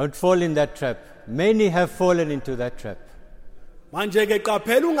Don't fall in that trap. Many have fallen into that trap. manje ke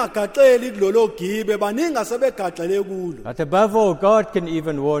qaphela ungagaxeli kulolo gibe baningi asebegaxele kulo But above all, God can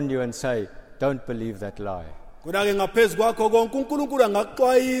even warn you and say, don't believe that lie. kodwa ke ngaphezulu kwakho konke uNkulunkulu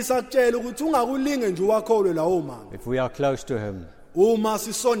angakuxwayisa akutshela ukuthi ungakulinge nje wakholwe lawo manga If we are close to Him. uma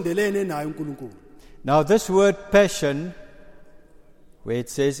sisondelene naye uNkulunkulu Now this word passion, where it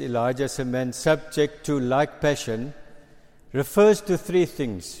says Elijah is a man subject to like passion, refers to three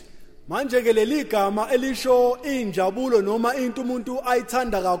things. manje ke leli gama elisho injabulo noma into umuntu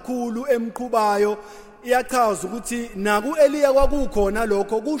ayithanda kakhulu emqhubayo iyachaza ukuthi naku Eliya kwakukhona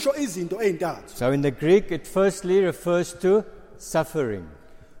lokho kusho izinto ezintathu So in the Greek, it firstly refers to suffering.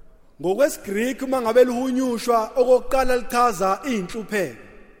 ngokwesiGreek uma ngabe lihunyushwa okokuqala lichaza inhlupheko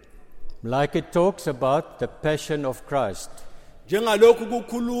Like it talks about the passion of Christ. njengalokhu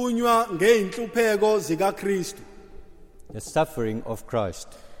kukhulunywa ngeinhlupheko zikaKristu The suffering of Christ.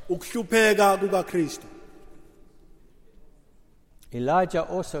 ukuhlupheka kukaKristu Elijah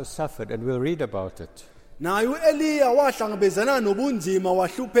also suffered, and we'll read about it. naye uEliya wahlangabezana nobunzima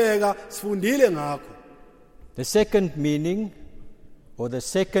wahlupheka sifundile ngakho The second meaning, or the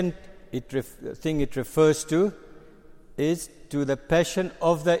second thing it refers to, is to the passion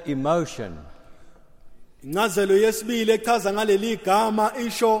of the emotion. incazelo yesibili echaza ngaleli gama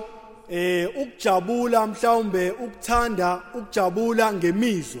isho ukujabula mhlawumbe ukuthanda ukujabula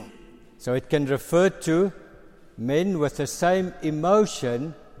ngemizwa So it can refer to men with the same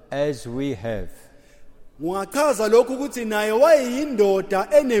emotion as we have. ungachaza lokhu ukuthi naye wayeyindoda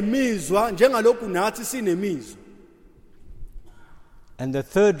enemizwa njengalokhu nathi sinemizwa And the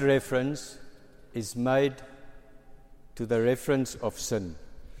third reference is made to the reference of sin.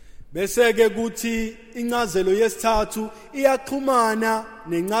 bese ke kuthi incazelo yesithathu iyaxhumana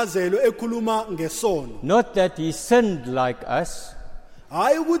nencazelo ekhuluma ngesono Not that he sinned like us,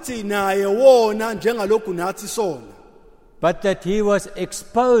 hayi ukuthi naye wona njengalokhu nathi sona but that he was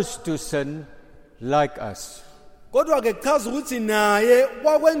exposed to sin like us. kodwa ke kuchaza ukuthi naye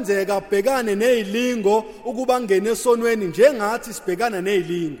kwakwenzeka abhekane nezilingo ukuba ngene esonweni njengathi sibhekana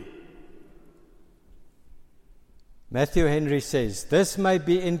nezilingo Matthew Henry says, this may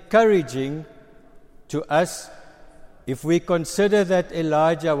be encouraging to us if we consider that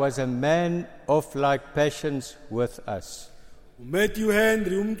Elijah was a man of like passions with us. uMatthew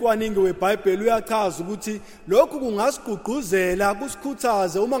Henry umcwaningi weBhayibheli uyachaza ukuthi lokhu kungasigqugquzela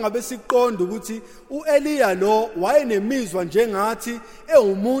kusikhuthaze uma ngabe siqonda ukuthi uEliya lo wayenemizwa njengathi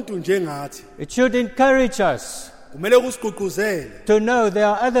ewumuntu njengathi It should encourage us kumele kusigqugquzele to know there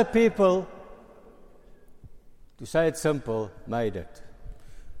are other people, to say it simple, made it.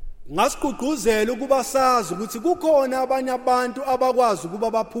 ngasigqugquzela ukuba sazi ukuthi kukhona abanye abantu abakwazi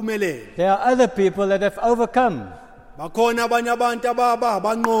ukuba baphumelele There are other people that have overcome. bakhona abanye abantu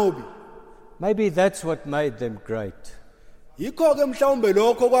abanqobi Maybe that's what made them great. yikho ke mhlawumbe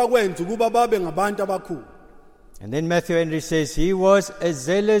lokho kwakwenza ukuba babe ngabantu abakhulu And then Matthew Henry says, he was a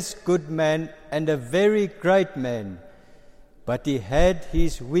zealous good man and a very great man, but he had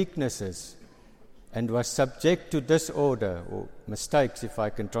his weaknesses and was subject to disorder, or mistakes if I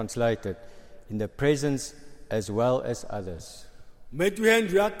can translate it, in the presence as well as others. Matthew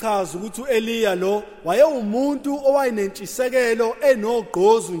Henry yachaza ukuthi uEliya lo wayewumuntu owayenentshisekelo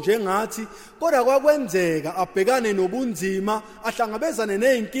enogqozu njengathi kodwa kwakwenzeka abhekane nobunzima ahlangabezane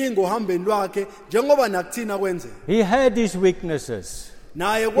nezinkingo ohambeni lwakhe njengoba nakuthina kwenzeka. He had his weaknesses.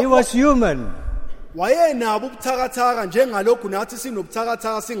 Naye He was human, wayenabo ubuthakathaka njengalokhu nathi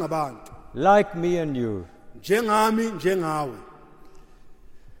sinobuthakathaka singabantu like me and you. njengami njengawe.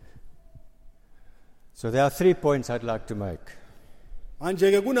 So there are 3 points I'd like to make.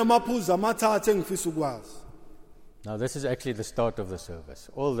 Manje ke kunamaphuzu amathathu engifisa ukwazi. Now this is actually the start of the service.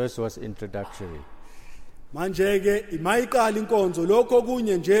 All this was introductory. Manje ke imayiqala inkonzo lokho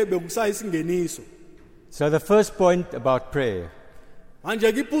kunye nje bekusayisingeniso. So the first point about prayer.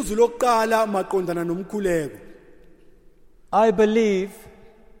 Manje ke iphuzu lokuqala maqondana nomkhuleko. I believe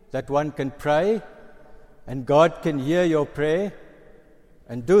that one can pray and God can hear your prayer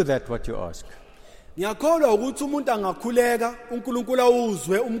and do that what you ask. Ngiyakholwa ukuthi umuntu angakhuleka uNkulunkulu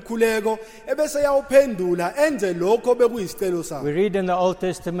awuzwe umkhuleko ebese yawuphendula enze lokho bekuyisicelo sakhe. We read in the Old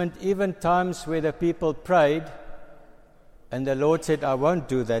Testament even times where the people prayed and the Lord said, I won't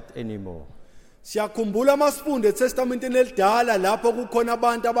do that anymore. Siyakhumbula amasifundo eTestamenteni elidala lapho kukhona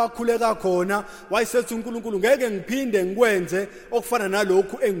abantu abakhuleka khona wayesethi uNkulunkulu ngeke ngiphinde ngikwenze okufana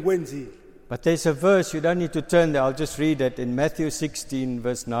nalokhu engikwenzile. But there's a verse, you don't need to turn there, I'll just read it in Matthew 16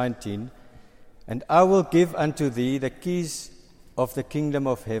 verse 19. And I will give unto thee the keys of the kingdom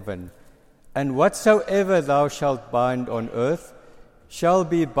of heaven. And whatsoever thou shalt bind on earth shall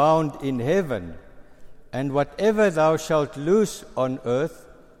be bound in heaven. And whatever thou shalt loose on earth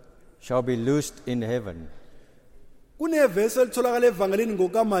shall be loosed in heaven. Kunevesi elitholakala evangelini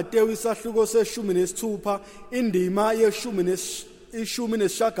ngokaMateyu isahluko se-16 indima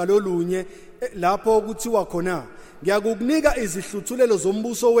ye-18 lapho kuthiwa khona ngiyakukunika izihluthulelo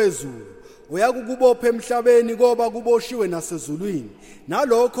zombuso wezulu oyakukubopha emhlabeni koba kuboshiwe nasezulwini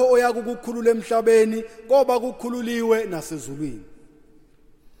nalokho oyakukukhulula emhlabeni koba kukhululiwe nasezulwini.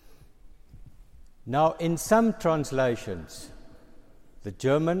 Now in some translations, the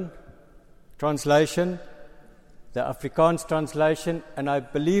German translation, the Afrikaans translation, and I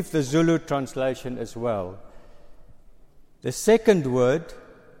believe the Zulu translation as well, the second word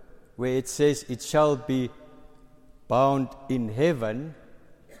where it says it shall be bound in heaven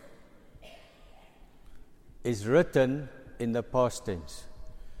is written in the past tense.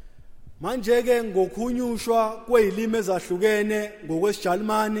 Manje ke ngokhunyushwa kwezilimi ezahlukene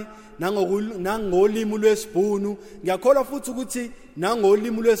ngokwesiJalimani nangolimi lwesibhunu ngiyakholwa futhi ukuthi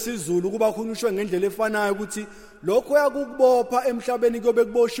nangolimi lwesiZulu kuba khunyushwe ngendlela efanayo ukuthi lokho yakubopha emhlabeni kuyobe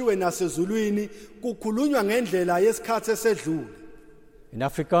kuboshiwe nasezulwini kukhulunywa ngendlela yesikhathi esedlule. In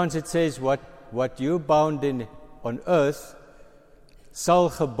Afrikaans it says what you bound in on earth sal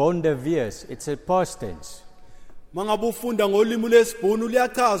gebonde wees. It's a past tense. Mangabe ufunda ngolimi lesibhunu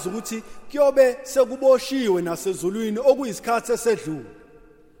liyachaza ukuthi kuyobe sekuboshiwe nasezulwini okuyisikhathi esedlule.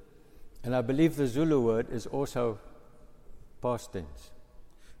 And I believe the Zulu word is also past tense.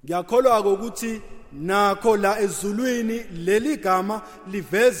 Ngiyakholwa ukuthi nakho la ezulwini leli gama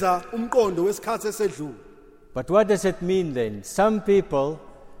liveza umqondo wesikhathi esedlule. But what does it mean then? Some people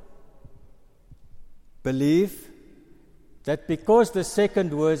believe that because the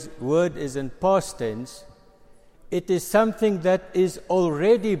second word is in past tense, it is something that is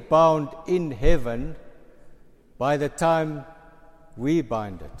already bound in heaven by the time we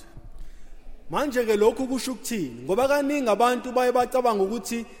bind it. Manje ke lokhu kusho ukuthini ngoba kaningi abantu baye bacabanga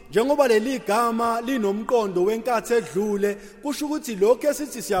ukuthi njengoba leli gama linomqondo wenkathi edlule kusho ukuthi lokho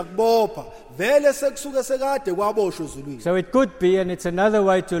esithi siyakubopha vele sekusuke sekade kwaboshwe ezulwini. So it could be, and it's another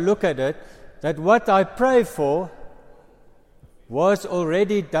way to look at it, that what I pray for was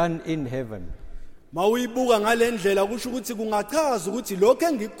already done in heaven. Mawuyibuka ngalendlela kusho ukuthi kungachaza ukuthi lokho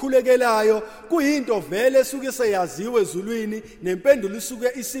engikukhulekelayo kuyinto vele suke seyaziwe ezulwini nempendulo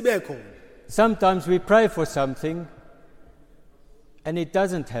isuke isibe khona. Sometimes we pray for something and it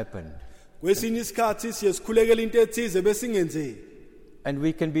doesn't happen. Kwesinye isikhathi siyesikhulekela into ethize bese ingenzeki. And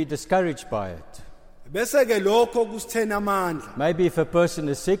we can be discouraged by it. Bese ke lokho kusithena amandla. Maybe if a person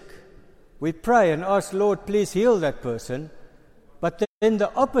is sick, we pray and ask, Lord, please heal that person. But then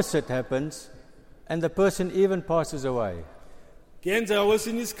the opposite happens and the person even passes away. Kuyenzeka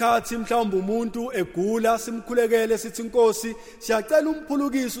kwesinye isikhathi mhlawumbe umuntu egula simkhulekele sithi Nkosi siyacela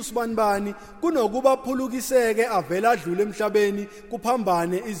umphulukise usibanibani kunokuba phulukiseke avela adlule emhlabeni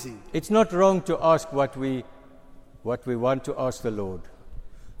kuphambane izinto. It's not wrong to ask what we want to ask the Lord.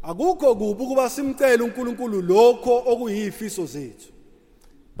 Akukho kubi ukuba simcele uNkulunkulu lokho okuyifiso zethu.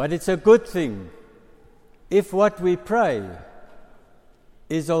 But it's a good thing if what we pray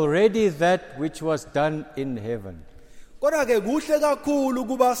is already that which was done in heaven. Kodwa ke kuhle kakhulu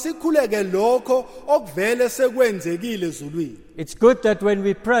kuba sikhuleke lokho okuvele sekwenzekile ezulwini. It's good that when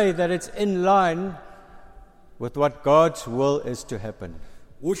we pray that it's in line with what God's will is to happen.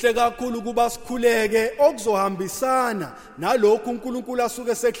 Kuhle kakhulu kuba sikhuleke okuzohambisana nalokho uNkulunkulu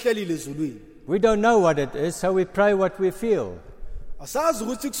asuke sekuhlelile ezulwini. We don't know what it is, so we pray what we feel. Asazi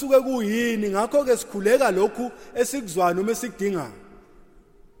ukuthi kusuke kuyini, ngakho ke sikhuleka lokhu esikuzwayo noma esikudingayo.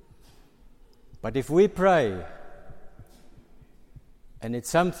 But if we pray and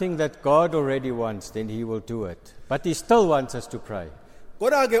it's something that God already wants, then He will do it. But He still wants us to pray.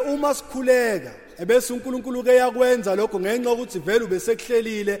 Kodwa ke uma sikhuleka ebese uNkulunkulu ke yakwenza lokho ngenxa ukuthi vele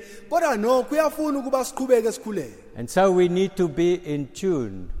ubesekuhlelile, kodwa no kuyafuna ukuba siqhubeke sikhuleke. And so we need to be in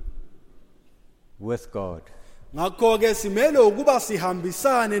tune with God. Ngakho ke simele ukuba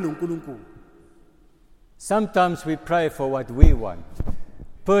sihambisane noNkulunkulu. Sometimes we pray for what we want,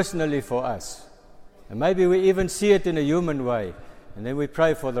 personally for us. And maybe we even see it in a human way, and then we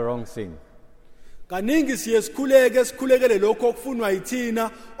pray for the wrong thing. Kaningi siye sikhulekele lokho okufunwa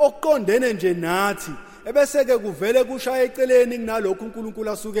yithina okuqondene nje nathi, ebese ke kuvele kushaya eceleni kunalokho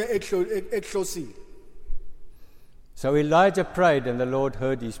uNkulunkulu asuke ekuhlosile. So Elijah prayed and the Lord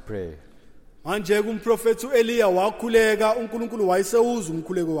heard his prayer. Manje umprofeti uEliya wakhuleka, uNkulunkulu wayesewuza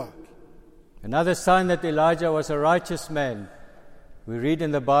umkhuleko wakhe. Another sign that Elijah was a righteous man, we read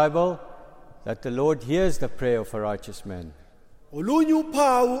in the Bible that the Lord hears the prayer of a righteous man. Olunye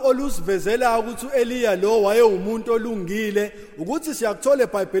uphawu olusivezela ukuthi uEliya lo wayewumuntu olungile, ukuthi siyakuthola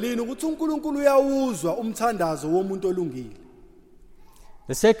eBhayibhelini ukuthi uNkulunkulu uyawuzwa umthandazo womuntu olungile.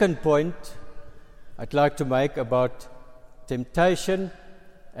 The second point I'd like to make about temptation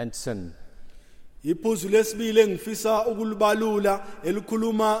and sin. Iphuzu lesibili engifisa ukulibalula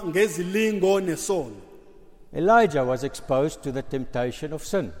elikhuluma ngezilingo nesono. Elijah was exposed to the temptation of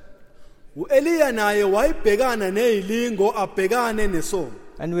sin. uEliya naye wayibhekana nezilingo abhekane nesono.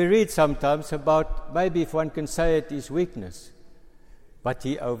 And we read sometimes about, maybe if one can say it, his weakness. But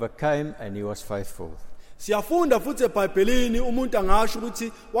he overcame and he was faithful. Siyafunda futhi eBhayibhelini umuntu angasho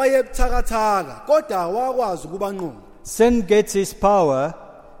ukuthi wayebuthakathaka kodwa wakwazi ukuba ngqondo. Sin gets its power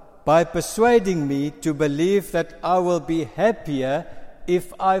by persuading me to believe that I will be happier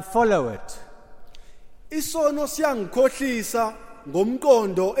if I follow it. Isono siyangikhohlisa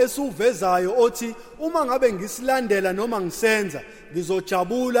ngomqondo esiuvezayo othi uma ngabe ngisilandela noma ngisenza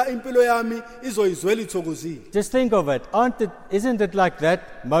ngizojabula impilo yami izoyizwela ithokozile. Just think of it. Isn't it like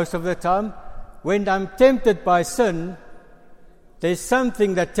that most of the time? When I'm tempted by sin, there's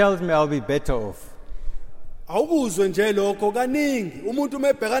something that tells me I'll be better off. Awukuzwe nje lokho kaningi umuntu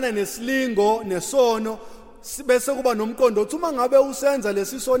mebhekana nesilingo nesono bese kuba nomqondo uthi uma ngabe usenza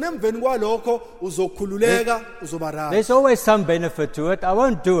lesisono emveni kwalokho uzokhululeka uzoba right. There's always some benefit to it. I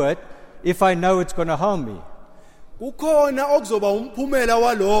won't do it if I know it's going to harm me. Kukhona okuzoba umphumela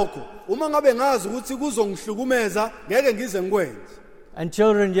walokho uma ngabe ngazi ukuthi kuzongihlukumeza ngeke ngize ngikwenze. And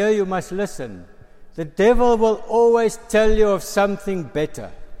children, here you must listen. The devil will always tell you of something better.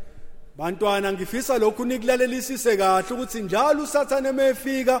 Bantwana ngifisa lokhu nikulalelisise kahle ukuthi njalo uSathane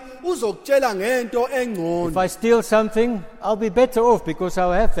emefika uzokutshela ngento If engcono. I steal something, I'll be better off because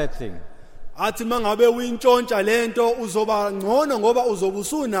I'll have that thing. Athi mangabe uyintshontsha lento uzoba ngcono ngoba uzobe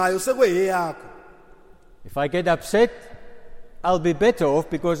usunayo sekweyakho. If I get upset, I'll be better off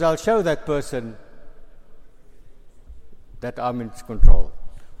because I'll show that person that I'm in control.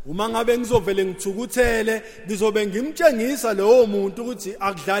 Uma ngabe ngizovele ngithukuthele ngizobe ngimtshengisa lowo muntu ukuthi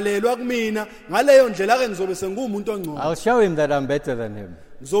akudlalelwa kumina ngaleyo ndlela ke ngizobe sengumuntu ongcono. I'll show him that I'm better than him.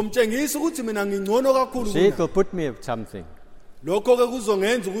 Ngizomtshengisa ukuthi mina ngingcono kakhulu See, it'll kunaye. put me at something. Lokho ke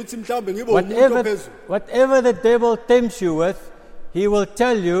kuzongenza ukuthi mhlawumbe ngibe umuntu ophezulu. Whatever the devil tempts you with, he will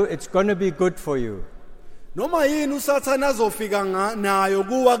tell you it's going to be good for you. Noma yini uSathane azofika nayo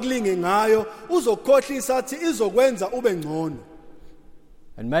kuwa kulinge ngayo uzokukhohlisa athi izokwenza ube ngcono.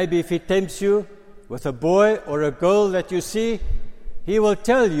 And maybe if he tempts you with a boy or a girl that you see, he will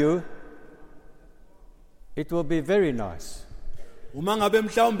tell you it will be very nice. Uma ngabe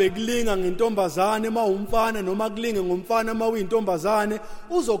mhlawumbe kulinga ngentombazane uma umfana noma kulinge ngomfana uma uyintombazane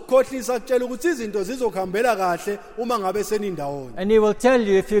uzokukhohlisa akutshela ukuthi izinto zizokhambela kahle uma ngabe senindawonye. And he will tell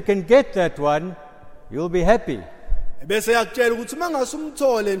you if you can get that one, you'll be happy. Bese yakutshela ukuthi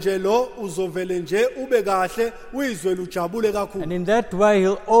mangasumthole nje lo uzovele nje ube kahle uyizwele ujabule kakhulu. And in that way,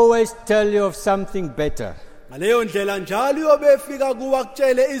 he'll always tell you of something better. Ngaleyo ndlela njalo uyobefika kuwa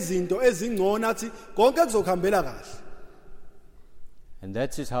akutshele izinto ezingcono athi konke kuzokhambela kahle. And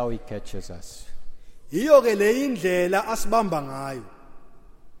that is how he catches us. Iyo ke le indlela asibamba ngayo.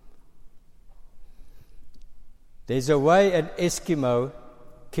 There's a way an Eskimo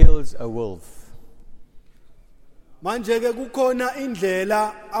kills a wolf. Manje ke kukhona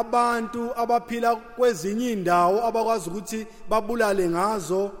indlela abantu abaphila kwezinye indawo abakwazi ukuthi babulale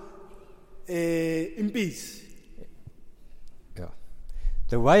ngazo impisi. Yeah.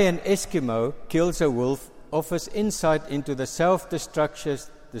 The way an Eskimo kills a wolf offers insight into the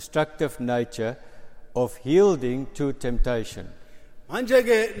self-destructive nature of yielding to temptation. Manje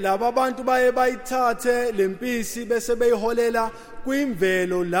ke laba abantu baye bayithathe lempisi bese beyiholela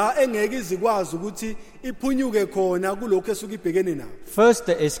kwimvelo la engeke izikwazi ukuthi iphunyuke khona kulokho esuke ibhekene nayo. First,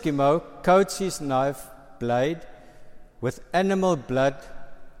 the Eskimo coats his knife blade with animal blood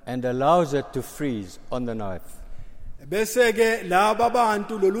and allows it to freeze on the knife. Bese ke laba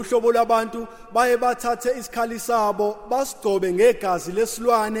abantu lolu hlobo labantu baye bathathe isikhali sabo basigcobe ngegazi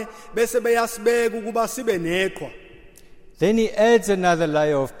lesilwane bese beyasibeka ukuba sibe neqhwa. Then he adds another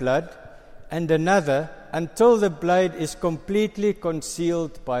layer of blood and another until the blade is completely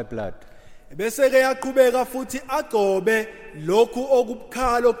concealed by blood. Bese ke yaqhubeka futhi agcobe lokhu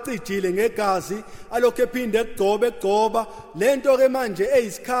okubukhala okucijile ngegazi alokho ephinde egcoba lento ke manje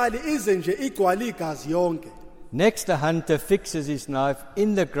eyisikhali ize nje igcwala igazi yonke. Next, the hunter fixes his knife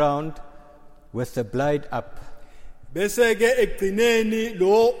in the ground with the blade up. Bese ke egcineni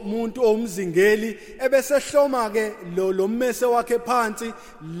lo muntu omzingeli ebese hloma ke lo mmese wakhe phansi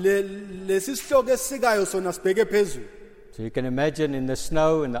lesisihloko esikayo sona sibheke phezulu. So you can imagine in the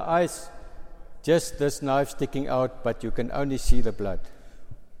snow and the ice, just this knife sticking out, but you can only see the blood.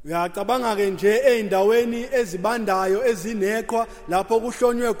 Uyacabanga ke nje eindaweni ezibandayo ezineqhwa lapho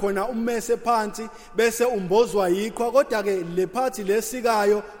kuhlonywe khona ummese phansi bese umbozwa yiqhwa kodwa ke le phathi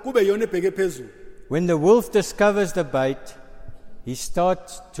lesikayo kube yona ebheke phezulu. When the wolf discovers the bait, he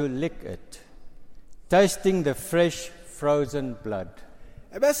starts to lick it, tasting the fresh frozen blood.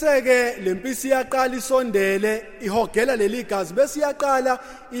 Bese ke lempisi iyaqala isondele ihogela leli gazi bese iyaqala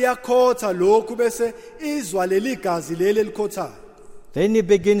iyakhotha lokhu bese izwa leli gazi leli likhothayo. Then he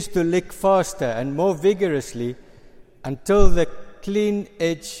begins to lick faster and more vigorously until the clean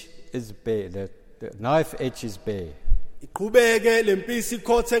edge is bare, the knife edge is bare. Iqhubeke lempisi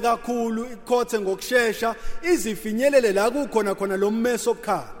ikhothe kakhulu ikhothe ngokusheshsha izifinyelele la kukhona khona lo mmese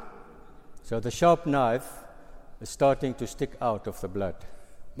obukhala. So the sharp knife is starting to stick out of the blood.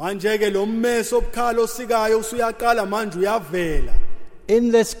 Manje ke lo mmese obukhala osikayo usuyaqala manje uyavela.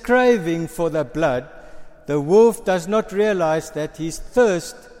 In this craving for the blood, the wolf does not realize that his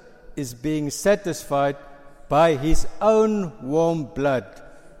thirst is being satisfied by his own warm blood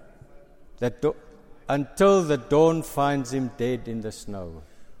until the dawn finds him dead in the snow.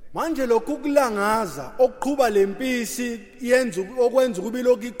 Manje lokhu kulangaza okuqhuba lempisi yenza okwenza ukuba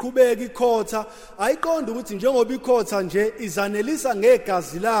lokhu iqhubeka ikhotha ayiqonda ukuthi njengoba ikhotha nje izanelisa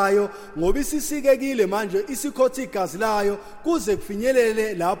ngegazi layo ngoba isisikekile manje isikhotha igazi layo kuze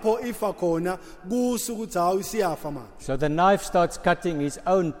kufinyelele lapho ifa khona kusu ukuthi hawu isiyafa manje. So the knife starts cutting his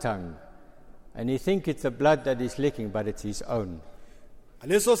own tongue, and he thinks it's the blood that he's licking, but it's his own.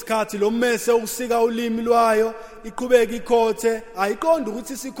 Leso sikhathi lo mmese usika ulimi lwayo iqhubeka ikhothe ayiqonda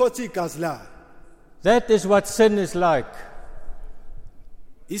ukuthi isikhotha igazi layo. That is what sin is like.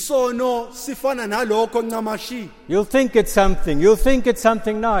 Isono sifana nalokho ncamashi. You'll think it's something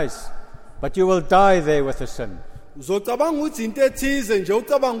nice, but you will die there with the sin. Uzocabanga ukuthi into ethize nje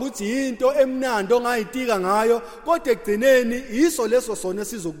ucabanga ukuthi into emnandi ongayitika ngayo kodwa egcineni iso leso sona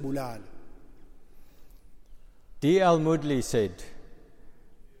sizokubulala. D.L. Moody said,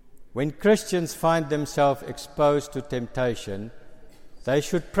 when Christians find themselves exposed to temptation, they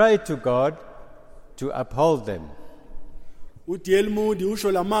should pray to God to uphold them. uDL Moody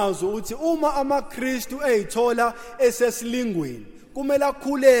usho lamazwi uthi uma amaKristu eyithola esesilingweni kumele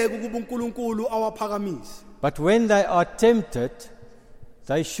akhuleke ukuba uNkulunkulu awaphakamise. But when they are tempted,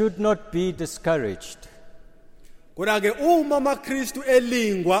 they should not be discouraged. Kodwa ke uma amaKristu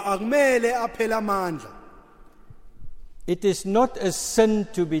elingwa akumele aphele amandla. It is not a sin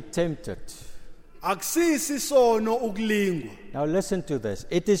to be tempted. Akusisi sono ukulingwa. Now listen to this.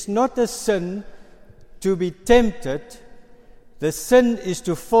 It is not a sin to be tempted. The sin is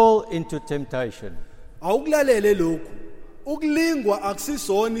to fall into temptation. Awukulalele lokhu. Ukulingwa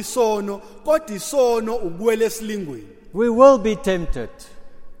akusisona isono kodwa isono ukuwela esilingweni. We will be tempted.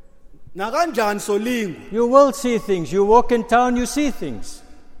 Na kanjani solingwa? You will see things. You walk in town, you see things.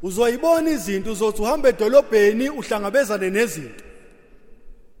 Uzoyibona izinto uzothi uhamba edolobheni uhlangabezane nezinto.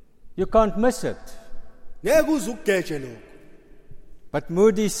 You can't miss it. Ngeke uzugeje lokho. But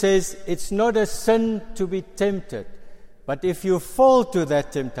Moody says it's not a sin to be tempted. But if you fall to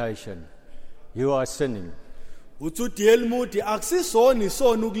that temptation, you are sinning. Uthi uDL Moody akusisona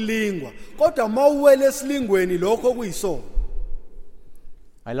isono ukulingwa kodwa mawuwele esilingweni lokho kuyisono.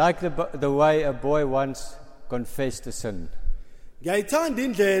 I like the way a boy once confessed a sin. Ngiyayithanda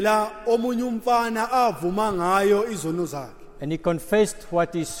indlela omunye umfana avuma ngayo izono zakhe. And he confessed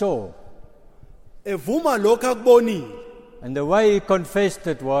what he saw. Evuma lokho akubonile. And the way he confessed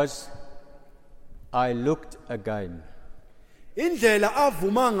it was, I looked again. Indlela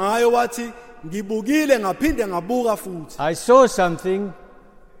avuma ngayo wathi ngibukile ngaphinde ngabuka futhi. I saw something,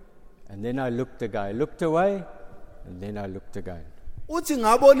 and then I looked again. I looked away, and then I looked again. Uthi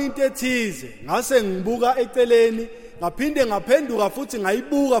ngabona into ethize, ngase ngibuka eceleni, ngaphinde ngaphenduka futhi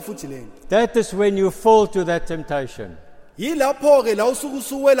ngayibuka futhi lento. That is when you fall to that temptation. Yilapho ke la usuku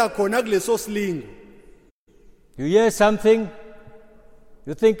usuwela khona kuleso silingo. You hear something,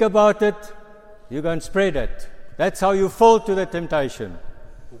 you think about it, you go and spread it. That's how you fall to the temptation.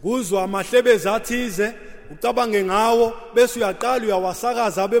 Ukuzwa amahlebezi athize, ucabange ngawo, bese uyaqala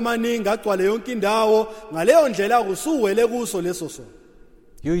uyawasakaza abemaningi agcwale yonke indawo, ngaleyo ndlela kusuwele kuso leso sono.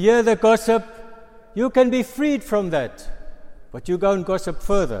 You hear the gossip, you can be freed from that, but you go and gossip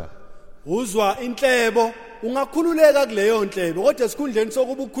further. Uzwa inhlebo, ungakhululeka kuleyo nhlebo, kodwa esikhundleni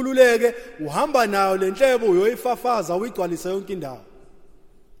sokuba ukhululeke, uhamba nayo le nhlebo uyoyifafaza uyigcwalisa yonke indawo.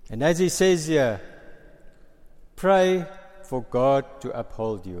 And as he says here, pray for God to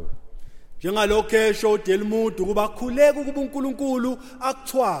uphold you. Njengalokho esho uDelmude ukuba khuleka ukuba uNkulunkulu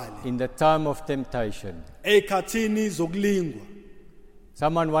akuthwale In the time of temptation. ezikhathini zokulingwa.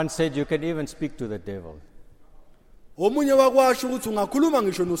 Someone once said you can even speak to the devil. Omunye wakwasho ukuthi ungakhuluma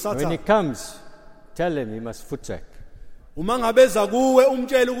ngisho When he noSathane. comes, tell him he must footsack. Uma ngabeza kuwe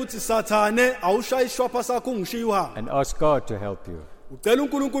umtshela ukuthi Sathane awushaya ishwapha sakho ungishiya uhamba. And ask God to help you. Ucela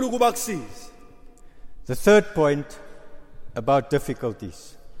uNkulunkulu ukuba akusize. The third point about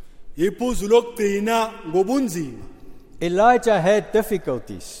difficulties. Iphuzu lokugcina ngobunzima. Elijah had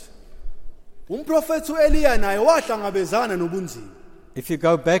difficulties. Umprofethi uEliya naye wahlangabezana nobunzima. If you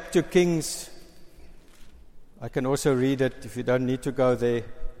go back to Kings, I can also read it if you don't need to go there.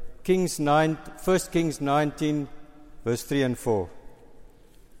 1 Kings 19, verse 3 and 4.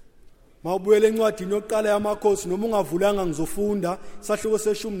 Mawubuyele encwadini yokuqala yamakhosi noma ungavulanga ngizofunda isahluko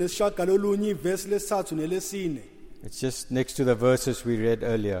seshumi nesishagalolunye ivesi lesithathu nelesine. It's just next to the verses we read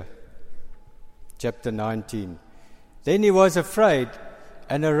earlier. Chapter 19. Then he was afraid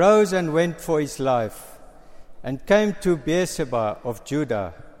and arose and went for his life and came to Beersheba of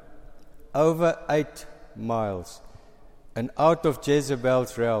Judah, over 8 miles, and out of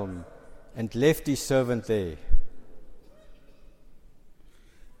Jezebel's realm, and left his servant there.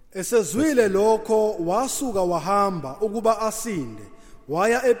 Esezwile lokho wasuka wahamba ukuba asinde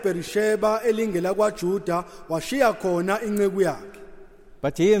waya eBerisheba elingela kwaJuda washiya khona inceku yakhe.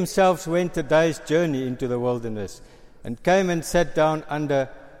 But he himself went a day's journey into the wilderness, and came and sat down under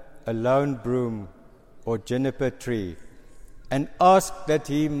a lone broom or juniper tree, and asked that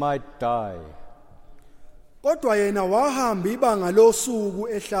he might die. Kodwa yena wahamba ibanga losuku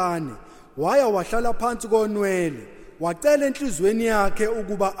ehlane waya wahlala phansi konwele wacela enhlizweni yakhe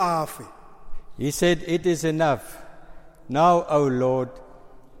ukuba afe. He said, It is enough. Now, O Lord,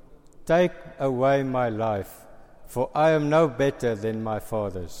 take away my life, for I am no better than my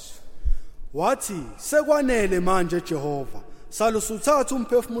fathers. Wathi sekwanele manje Jehova salusuthatha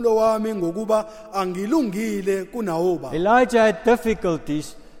umphefumulo wami ngokuba angilungile kunawo baba. Elijah had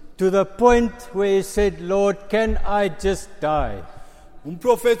difficulties to the point where he said, Lord, can I just die?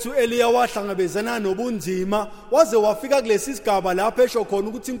 Umprofethi uEliya wahlangabezana nobunzima waze wafika kulesi sigaba lapho esho khona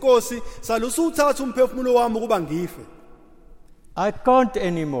ukuthi inkosi salusuthatha umphefumulo wami ukuba ngife. I can't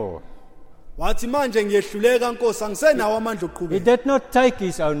anymore. Wathi manje ngiyehluleka Nkosi angisenawo amandla He okuqhubeka. did not take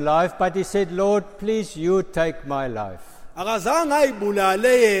his own life, but he said, Lord, please you take my life. Akazange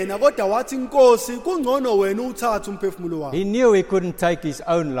ayibulale yena kodwa wathi Nkosi kungcono wena uthathe umphefumulo wami. He knew he couldn't take his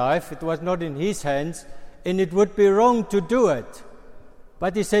own life. It was not in his hands, and it would be wrong to do it.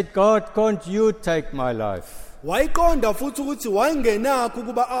 But he said, God, can't you take my life? Wayiqonda futhi ukuthi wayengenakho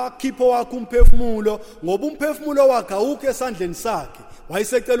ukuba akhiphe wakhe umphefumulo ngoba umphefumulo wakhe awukho esandleni sakhe.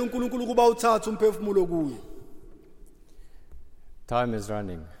 Wayesecela uNkulunkulu ukuba uthathe umphefumulo kuye. Time is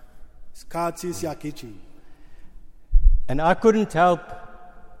running. Isikhathi siyagijima. And I couldn't help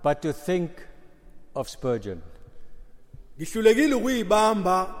but to think of Spurgeon. Ngihlulekile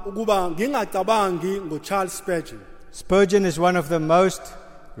ukuyibamba ukuba ngingacabangi ngoCharles Spurgeon. Spurgeon is one of the most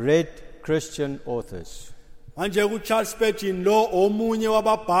read Christian authors. Manje uCharles Spurgeon lo omunye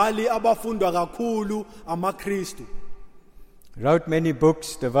wababhali abafundwa kakhulu amaKristu. Wrote many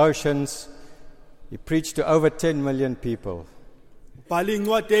books, devotions. He preached to over 10 million people. Bhala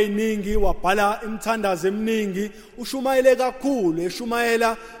incwadi eziningi wabhala imithandazo eminingi ushumayele kakhulu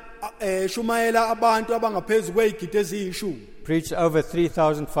eshumayela abantu abangaphezulu kwezigidi eziyishumi. preached over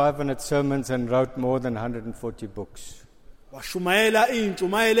 3,500 sermons and wrote more than 140 books. washumayela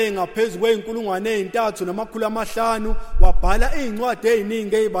intshumayelo engaphezulu kweinkulungwane 3,500 wabhala incwadi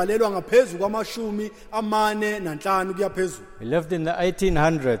eziningi ezibalelwa ngaphezulu kwamashumi 45 kuya phezulu. We lived in the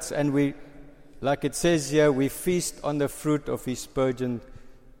 1800s, and we, like it says here, we feast on the fruit of his Spurgeon's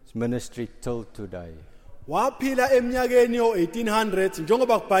ministry till today. Waphila eminyakeni yo-1800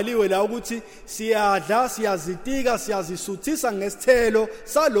 njengoba kubhaliwe la ukuthi siyadla siyazitika siyazisuthisa ngesithelo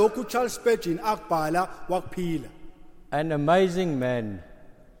salokhu Charles Spurgeon akubhala wakuphila. An amazing man,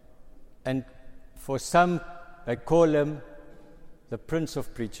 and for some they call him the Prince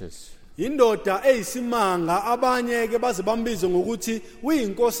of Preachers. Indoda eyisimanga abanye ke baze bambize ngokuthi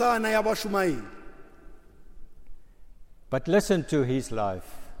uyinkosana yabashumayeli. But listen to his life.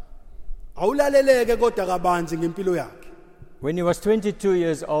 Awulaleleke kodwa kabanzi ngempilo yakhe. When he was 22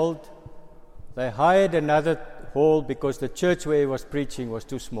 years old, they hired another hall because the church where he was preaching was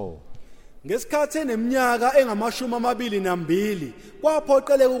too small. Ngesikhathi eneminyaka engamashumi 22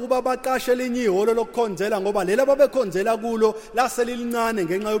 kwaphoqeleka ukuba baqashe elinye ihholo lokukhonzela ngoba lela babekhonzela kulo laselilincane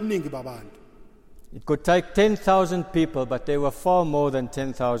ngenxa yobuningi babantu. It could take 10,000 people, but there were far more than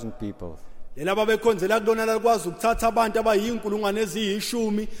 10,000 people. Lela babekhonzela kulona lakwazi ukuthatha abantu abayinkulungwane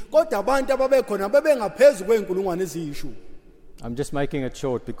eziyishumi kodwa abantu ababekhona bebengaphezulu kweinkulungwane eziyishumi. I'm just making it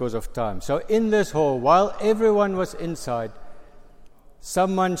short because of time. So in this hall, while everyone was inside,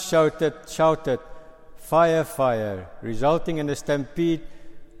 someone shouted, "Fire, fire," resulting in a stampede,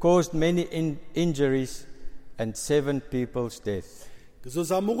 caused many injuries and 7 people's death.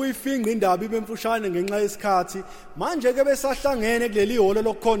 Ngizozama ukuyifinqa indaba ibemfushane ngenxa yesikhathi. Manje ke besahlangene kuleli hholo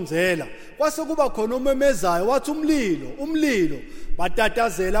lokukhonzela. Kwase kuba khona umemezayo wathi umlilo.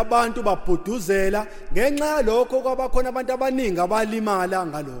 Batatazela abantu babhuduzela ngenxa yalokho kwabakhona abantu abaningi abalimala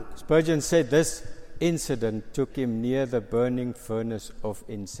ngalokho. Spurgeon said this incident took him near the burning furnace of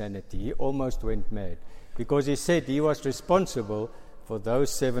insanity. He almost went mad because he said he was responsible for those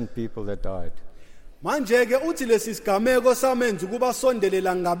 7 people that died. Manje ke uthi lesi sigameko samenza ukuba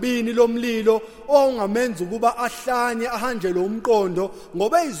sondelela ngabini lomlilo ongamenza ukuba ahlanye ahanjele umqondo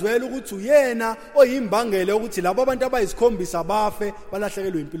ngoba izwela ukuthi uyena oyimbangela ukuthi labo abantu abayisikhombisa bafe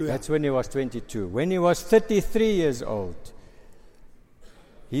balahlekelwe impilo yakhe. That's when he was 22. When he was 33 years old,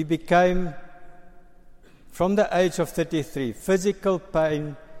 he became, from the age of 33, physical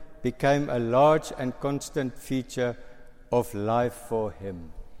pain became a large and constant feature of life for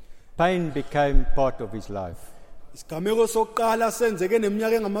him. Pain became part of his life. Isigameko sokuqala senzeke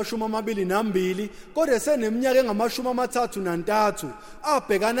neminyaka engamashumi 22 kodwa seneminyaka engamashumi 33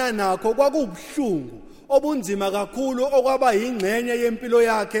 abhekana nakho kwakubuhlungu obunzima kakhulu okwaba yingxenye yempilo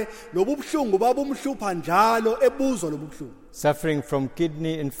yakhe lobubuhlungu babumhlupha njalo ebuzwa lobubuhlungu. Suffering from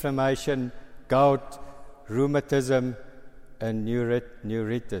kidney inflammation, gout, rheumatism and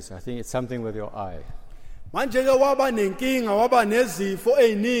neuritis. I think it's something with your eye. Manje ke waba nenkinga waba nezifo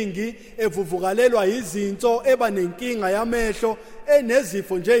eziningi evuvukalelwa izinto eba nenkinga yamehlo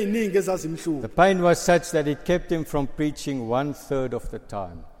enezifo nje eziningi ezazimhlupha. The pain was such that it kept him from preaching 1/3 of the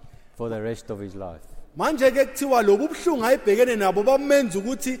time for the rest of his life. Manje ke kuthiwa lobubuhlungu ayibhekene nabo bamenza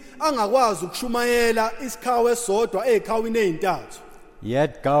ukuthi angakwazi ukushumayela isikhawe esodwa ezikhawini ezintathu. He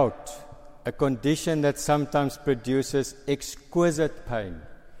had gout, a condition that sometimes produces exquisite pain.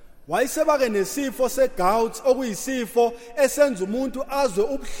 Wayesebake nesifo segout okuyisifo esenza umuntu azwe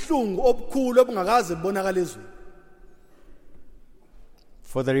ubuhlungu obukhulu obungakaze bubonakala ezweni.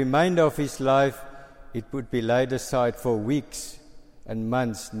 For the remainder of his life, it would be laid aside for weeks and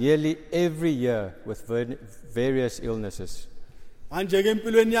months, nearly every year, with various illnesses. Manje ke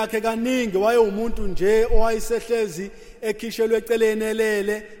empilweni yakhe kaningi wayeumuntu nje owayesehlezi ekhishelwe eceleni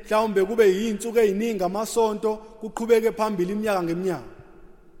elele mhlawumbe kube yinsuku eziningi amasonto kuqhubeke phambili iminyaka ngeminyaka.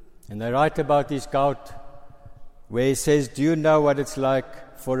 And they write about his gout, where he says, "Do you know what it's like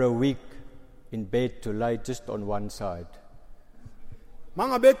for a week in bed to lay just on one side?"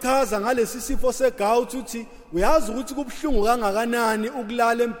 Mangabe chaza ngalesi sifo segout uthi uyazi ukuthi kubuhlungu kangakanani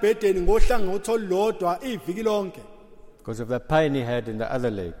ukulala embedeni ngohlangothi olulodwa iviki lonke. Because of the pain he had in the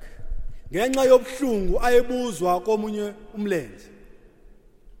other leg. Ngenxa yobuhlungu ayebuzwa komunye umlenze.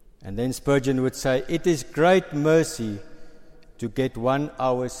 And then Spurgeon would say, "It is great mercy to get 1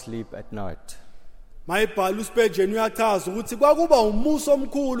 hour's sleep at night." Mayibhala uSpurgeon uyachaza ukuthi kwakuba umuso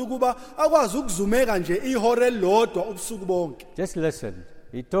omkhulu kuba akwazi ukuzumeka nje ihora elilodwa ubusuku bonke. Just listen.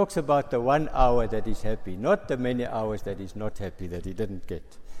 He talks about the 1 hour that he's happy, not the many hours that he's not happy that he didn't get.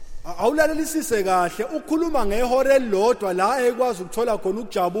 Awulalelisise kahle ukhuluma ngehora elilodwa la ekwazi ukuthola khona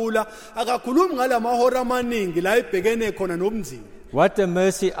ukujabula akakhulumi ngalamahora amaningi la ibhekene khona nobunzima. What a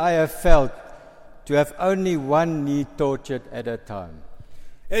mercy I have felt to have only one knee tortured at a time.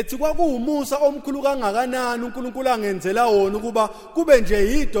 ethi kwakuwumusa omkhulu kangakanani uNkulunkulu angenzela wona ukuba kube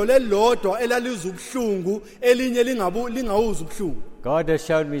nje idolo elilodwa elalizubuhlungu elinye lingawuza ubuhlungu. God has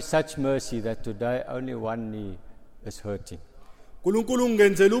shown me such mercy that today only one knee is hurting. uNkulunkulu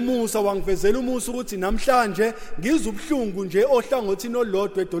ungenzela umusa wangivezela umusa ukuthi namhlanje ngizubuhlungu nje ohlangothini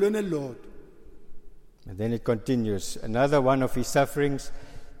olodwa edolweni elilodwa. And then it continues. Another one of his sufferings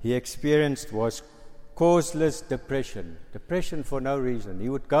he experienced was causeless depression. Depression for no reason. He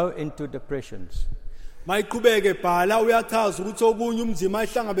would go into depressions. Mayiqhubeke bhala uyachaza ukuthi okunye umzima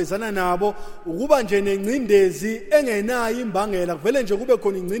ahlangabezana nabo ukuba nje nengcindezi engenayo imbangela kuvele nje kube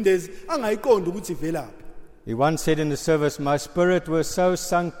khona ingcindezi angayiqondi ukuthi ivelaphi. He once said in the service, my spirit was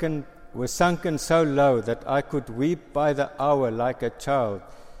sunken so low that I could weep by the hour like a child,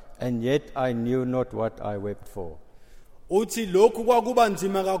 and yet I knew not what I wept for. Uthi lokhu kwakuba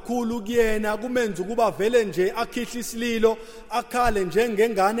nzima kakhulu kuyena kumenza ukuba vele nje akhihla isililo akhale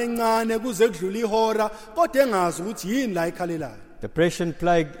njengengane encane kuze kudlula ihora kodwa engazi ukuthi yini la ikhalelayo. Depression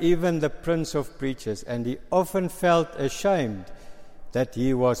plagued even the prince of preachers, and he often felt ashamed that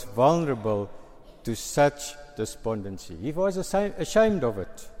he was vulnerable to such despondency. He was ashamed of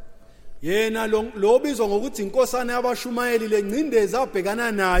it. Yena lo bizwa ngokuthi inkosana yabashumayeli lengcindezi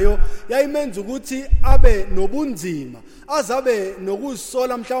abhekana nayo yayimenza ukuthi abe nobunzima azabe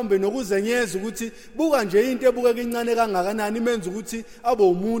nokuzisola mhlawumbe nokuzenyeza ukuthi buka nje into ebukeka incane kangakanani imenza ukuthi abe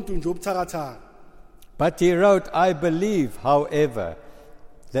umuntu nje obuthakathaka. But he wrote, I believe, however,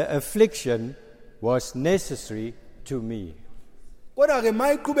 the affliction was necessary to me. Kodwa ke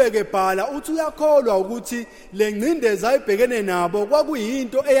mayiqhubeke bhala uthi uyakholwa ukuthi lengcindezi ayibhekene nabo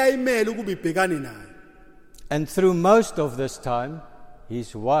kwakuyinto eyayimele ukuba ibhekane nayo. And through most of this time,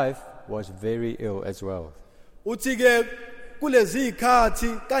 his wife was very ill as well. Uthi ke kulezi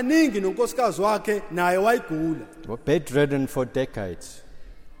ikhathi kaningi nonkosikazi wakhe naye wayigula. Bedridden for decades.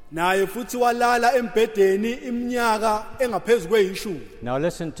 Naye futhi walala embedeni iminyaka engaphezulu kweyishumi. Now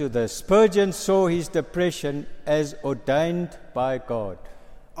listen to this. Spurgeon saw his depression as ordained by God.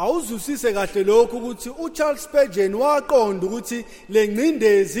 Awuzusise kahle lokho ukuthi uCharles Spurgeon waqonda ukuthi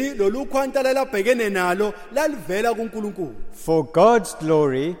lengcindezi lolukhwantala labhekene nalo lalivela kuNkulunkulu. For God's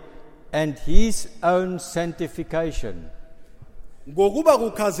glory and his own sanctification. Ngokuba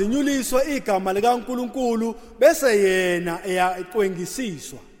kukhazinyuliswa igama likaNkulunkulu bese yena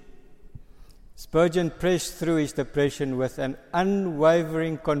eyaqwengisiswa. Spurgeon pressed through his depression with an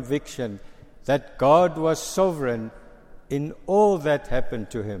unwavering conviction that God was sovereign in all that happened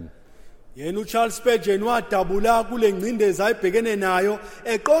to him. Yena uCharles Spurgeon wadabula kule ngcindezi ayibhekene nayo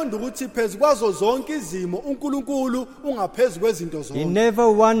eqonda ukuthi phezukwazo zonke izimo uNkulunkulu ungaphezulu kwezinto He zonke. never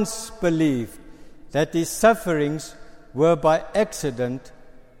once believed that his sufferings were by accident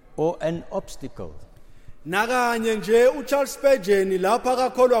or an obstacle. Nakanye nje uCharles Spurgeon lapha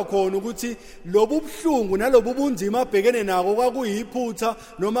akakholwa khona ukuthi lobu buhlungu nalobu bunzima abhekene nako kwakuyiphutha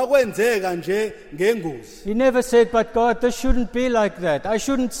noma kwenzeka nje ngengozi. He never said, but God, this shouldn't be like that. I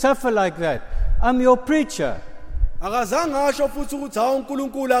shouldn't suffer like that. I'm your preacher. Akazange asho futhi ukuthi hawu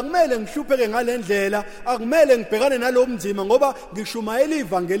uNkulunkulu akumele ngihlupheke ngalendlela akumele ngibhekane nalomzima ngoba ngishumayela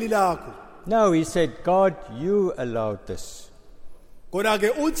ivangeli lakho. No, he said, God, you allowed this. Kodwa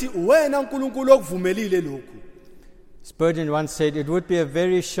ke uthi wena uNkulunkulu okuvumelile lokhu. Spurgeon once said, it would be a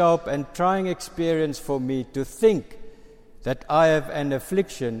very sharp and trying experience for me to think that I have an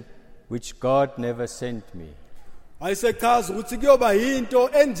affliction which God never sent me. Ayisechaza ukuthi kuyoba into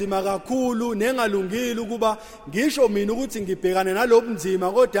enzima kakhulu nengalungile ukuba ngisho mina ukuthi ngibhekane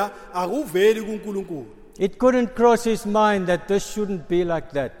nalobunzima kodwa akuveli kuNkulunkulu. It couldn't cross his mind that this shouldn't be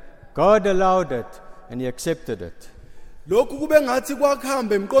like that. God allowed it and he accepted it. Lokhu kube ngathi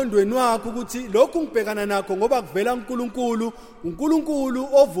kwakuhamba emqondweni wakho ukuthi lokhu ngibhekana nakho ngoba kuvela kuNkulunkulu, uNkulunkulu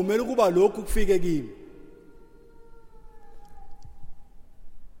ovumela ukuba lokhu kufike kimi.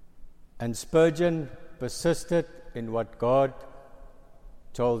 And Spurgeon persisted in what God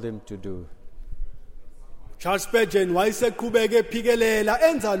told him to do. Charles Spurgeon wayeseqhubeka ephikelela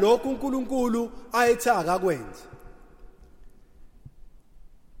enza lokhu uNkulunkulu ayethe akakwenza.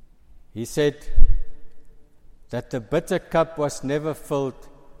 He said that the bitter cup was never filled.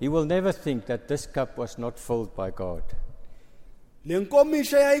 He will never think that this cup was not filled by God.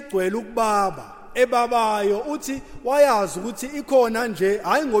 Lenkomisha yayigcwele ukubaba ebabayo uthi wayazi ukuthi ikhona nje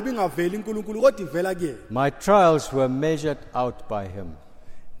hayi ngoba ingaveli uNkulunkulu kodwa ivela kuyena. My trials were measured out by him.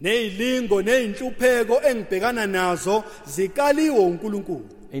 Nezilingo nezinhlupheko engibhekana nazo zikaliwe uNkulunkulu.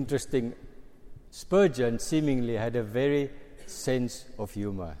 Interesting. Spurgeon seemingly had a very sense of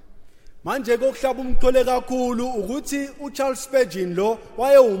humor. Manje kokuhlaba umxhole kakhulu ukuthi uCharles Spurgeon lo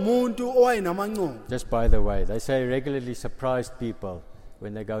wayewumuntu owayenamanqondo. Just by the way, they say he regularly surprised people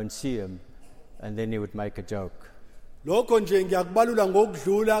when they go and see him, and then he would make a joke. Lokho nje ngiyakubalula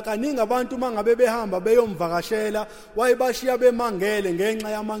ngokudlula kaningi abantu mangabe behamba beyomvakashela wayebashiya bemangele ngenxa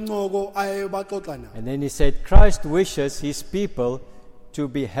yamanqoko ayebaxoxa nawo. And then he said, Christ wishes his people to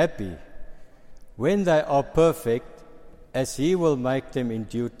be happy. When they are perfect, as he will make them in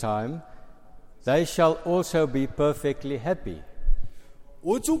due time, they shall also be perfectly happy.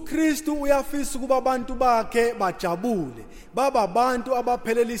 Uthi uKristu uyafisa ukuba abantu bakhe bajabule baba abantu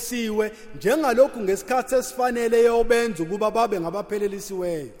abaphelelisiwe njengalokhu ngesikhathi esifanele yobenza ukuba babe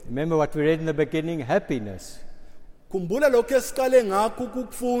ngabaphelelisiweyo. Remember what we read in the beginning, happiness. Khumbula lokho esiqale ngakho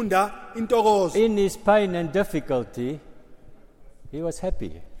ukufunda intokozo. In his pain and difficulty, he was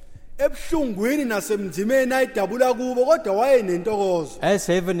happy. Ebuhlungwini nasemnzimeni ayidabula kubo kodwa wayenentokozo. As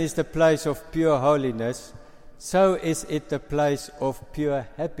heaven is the place of pure holiness, so is it the place of pure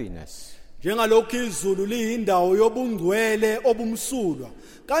happiness. Njengalokho izulu liyindawo yobungcwele obumsulwa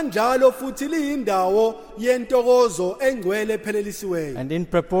kanjalo futhi liyindawo yentokozo engcwele ephelelisiweyo. And in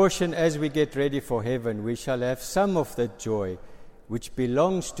proportion as we get ready for heaven, we shall have some of the joy which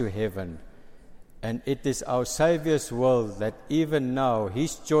belongs to heaven. And it is our Saviour's will that even now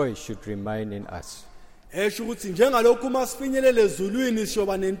his joy should remain in us. Esho ukuthi njengalokho masifinyelele ezulwini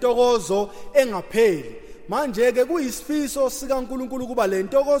siyoba nentokozo engapheli. Manje ke kuyisifiso sikaNkulunkulu kuba le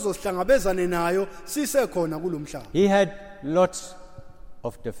ntokozo sihlangabezane nayo sisekhona kulomhlaba. He had lots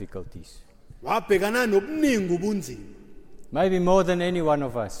of difficulties. Wabhekana nobuningi ubunzima. Maybe more than any one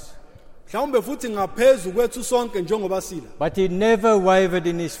of us. Mhlawumbe futhi ngaphezulu kwethu sonke njengoba sila. But he never wavered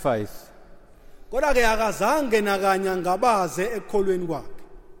in his faith. Kodwa ke akazange nakanya ngabaze ekholweni kwakhe.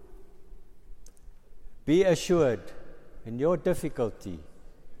 Be assured, in your difficulty,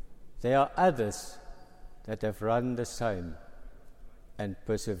 there are others that have run the same and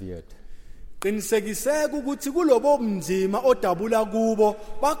persevered. Qinisekiseka ukuthi kulobo mnzima odabula kubo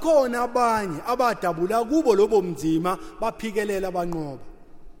bakhona abanye abadabula kubo lobo mnzima baphikelela banqoba.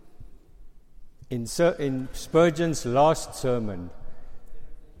 In Spurgeon's last sermon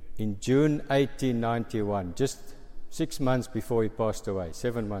in June 1891, just 6 months before he passed away,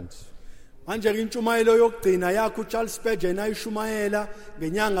 7 months. Manje intshumayelo yokugcina yakhe uCharles Spurgeon ayishumayela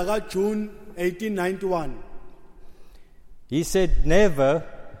ngenyanga kaJune 1891. He said, there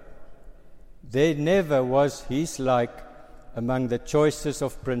never was his like among the choicest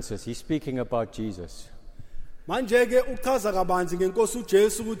of princes. He's speaking about Jesus. Manje ke uchaza kabanzi ngenkosi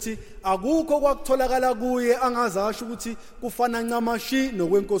uJesu ukuthi akukho kwakutholakala kuye angazasho ukuthi kufana ncamashi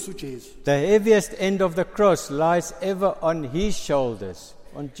nokwenkosi uJesu. The heaviest end of the cross lies ever on his shoulders,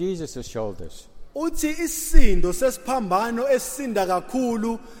 on Jesus' shoulders. Uthi isindo sesiphambano esinda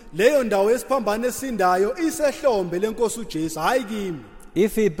kakhulu leyo ndawo yesiphambano esindayo isehlombe lenkosi uJesu hayi kimi.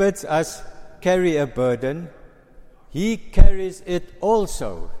 If he bids us carry a burden, he carries it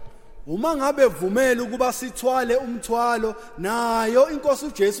also. Uma ngabe vumela ukuba sithwale umthwalo nayo inkosi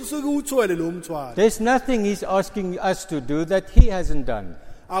uJesu usuke uthwele lo mthwalo. There's nothing he's asking us to do that he hasn't done.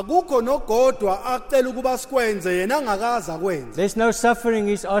 Akukho nogodwa acela ukuba sikwenze yena angakaza kwenza. There's no suffering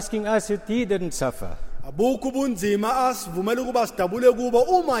he's asking us that he didn't suffer. Abukho ubunzima asivumela ukuba sidabule kubo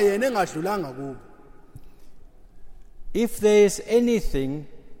uma yena engadlulanga kubo. If there is anything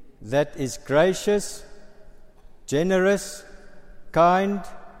that is gracious, generous, kind,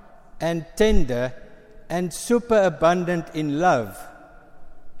 and tender, and superabundant in love,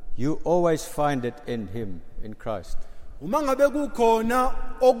 you always find it in him, in Christ. Uma ngabe kukhona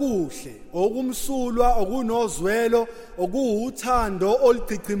okuhle, okumsulwa, okunozwelo, okuuthando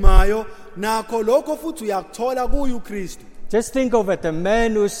oluchichimayo, nakho lokho futhi uyakuthola kuye uKristu. Just think of it, a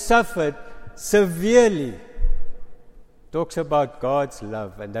man who suffered severely talks about God's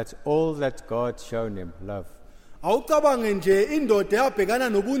love, and that's all that God's shown him, love. Awucabange nje indoda yabhekana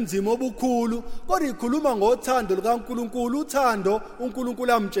nobunzima obukhulu kodwa ikhuluma ngothando lukaNkulunkulu, uthando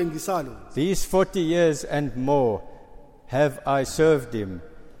uNkulunkulu amtshengisa lo. These 40 years and more have I served him,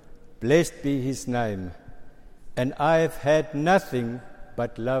 blessed be his name, and I have had nothing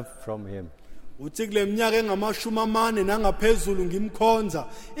but love from him. Uthi kule minyaka engamashumi nangaphezulu ngimkhonza,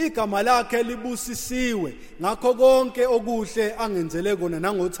 igama lakhe libusisiwe ngakho konke okuhle angenzele kona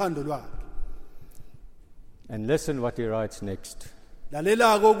nangothando lwakhe. And listen what he writes next.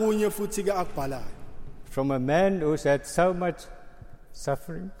 Lalela kokunye futhi ke akubhalayo. From a man who's had so much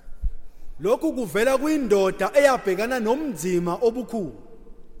suffering, lokhu kuvela kwindoda eyabhekana nomnzima obukhulu.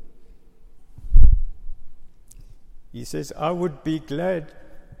 he says, I would be glad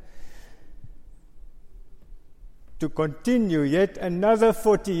to continue yet another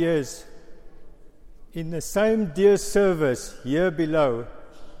 40 years In the same dear service here below,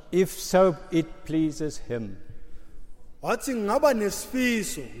 if so it pleases him. wathi ngaba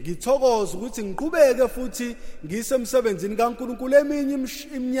nesifiso ngithokoza ukuthi ngiqhubeke futhi ngisemsebenzini kaNkulunkulu eminye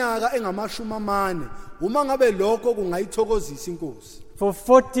iminyaka engama40 uma ngabe lokho kungayithokozisa inkosi. For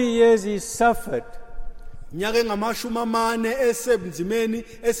 40 years he suffered. Iminyaka engama40 esebunzimeni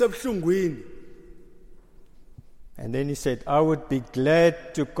esebuhlungwini. And then he said, I would be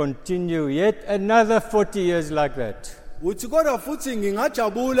glad to continue yet another 40 years like that. Uthi kodwa futhi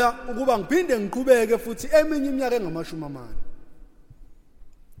ngingajabula ukuba ngiphinde ngiqhubeke futhi eminye iminyaka engama40.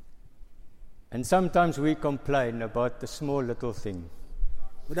 And sometimes we complain about the small little thing.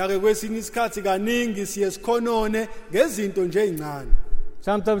 Kodwa kwesinye isikhathi kaningi siye sikhonone ngezinto nje ezincane.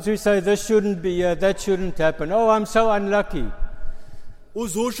 Sometimes we say, this shouldn't be here, that shouldn't happen. Oh, I'm so unlucky.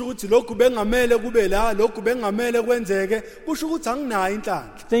 Uzusho ukuthi lokhu bengamele kube la, lokhu bengamele kwenzeke, kusho ukuthi anginayo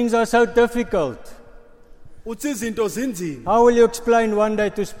inhlanhla. Things are so difficult. Uthi izinto zinzima. How will you explain one day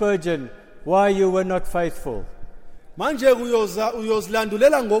to Spurgeon why you were not faithful? Manje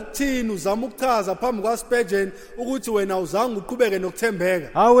uyozilandulela ngokuthini uzama ukuchaza phambi kwaSpurgeon ukuthi wena uzange uqhubeke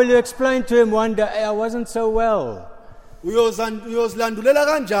nokuthembeka. How will you explain to him one day, I wasn't so well? Uyozilandulela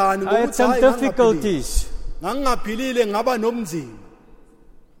kanjani I had some difficulties. Ngangaphilile ngaba nobunzima.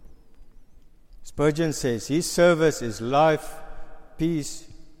 Spurgeon says his service is life, peace,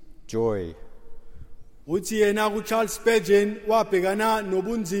 joy. Uthi yena kuCharles Spurgeon wabhekana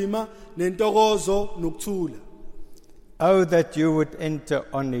nobunzima nentokozo nokuthula. Oh, that you would enter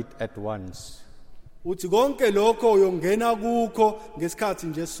on it at once. Uthi konke lokho uyongena kukho ngesikhathi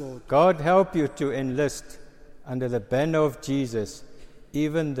nje sodwa. God help you to enlist under the banner of Jesus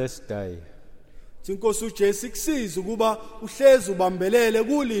even this day. Inkosi uJesu kusiza ukuba uhlezi ubambelele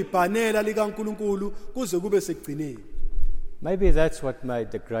kulibhanela likaNkuluNkulu kuze kube sekugcineni. Maybe that's what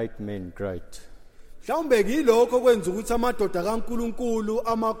made the great men great. Mhlawumbe yilokho kwenza ukuthi amadoda kaNkuluNkulu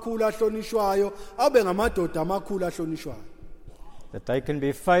amakhulu ahlonishwayo abe ngamadoda amakhulu ahlonishwayo. That they can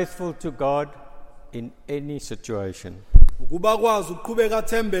be faithful to God in any situation. Ukuba kwazi ukuqhubeka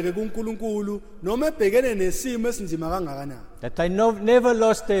athembeke kuNkuluNkulu noma ebhekene nesimo esinzima kangakanani. That they never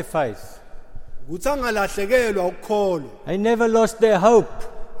lost their faith. Ukuthi angalahlekelwa ukukholwa. They never lost their hope.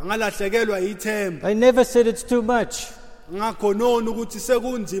 Angalahlekelwa ithemba. They never said it's too much. Ngakhonona ukuthi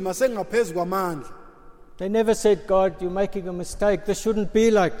sekunzima sengaphezulu kwamandla. They never said, God, you're making a mistake. This shouldn't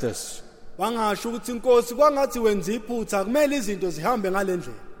be like this. Bangasho ukuthi inkosi kwangathi wenza iphutha kumele izinto zihambe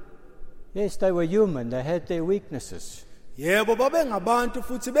ngalendlela. Yes, they were human. They had their weaknesses. Yebo babengabantu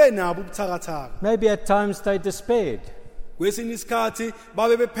futhi benabo ubuthakathaka. Maybe at times they despaired. Kwesinye isikhathi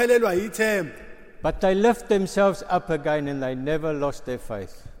babe bephelelwa yithemba. But they lift themselves up again and they never lost their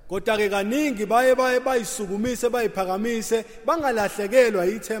faith. Kodwa ke kaningi baye bayisukumise bayiphakamise bangalahlekelwa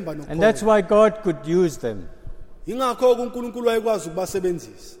yithemba nokukholwa. And that's why God could use them. Ingakho uNkulunkulu wayekwazi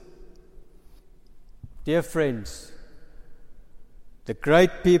ukubasebenzisa. Dear friends, the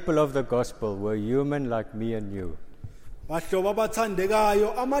great people of the gospel were human like me and you. Bahlobo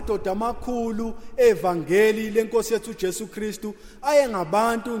abathandekayo amadoda amakhulu evangeli lenkosi yethu Jesu Kristu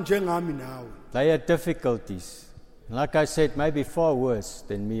ayengabantu njengami nawe. They had difficulties. Like I said, maybe far worse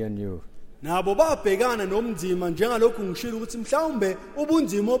than me and you. Nabo babhekana nomnzima njengalokhu ngishilo ukuthi mhlawumbe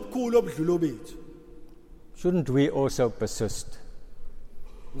ubunzima obukhulu obudlula bethu. Shouldn't we also persist?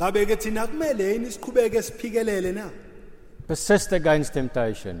 Ngabe ke thina kumele yini siqhubeke siphikelele na? Persist against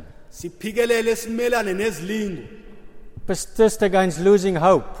temptation. Siphikelele simelane nezilingo. Persist against losing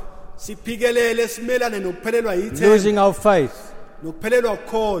hope. Siphikelele simelane nokuphelelwa yithemba. Losing our faith. Nokuphelelwa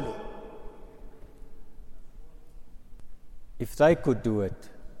ukukholwa. If they could do it,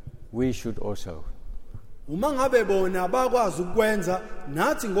 we should also. Uma ngabe bona bakwazi ukwenza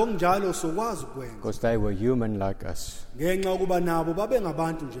nathi ngokunjalo sokwazi ukwenza. Because they were human like us. Ngenxa ukuba nabo babe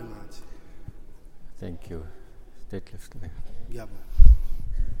ngabantu njengathi. Thank you. Ngiyabonga.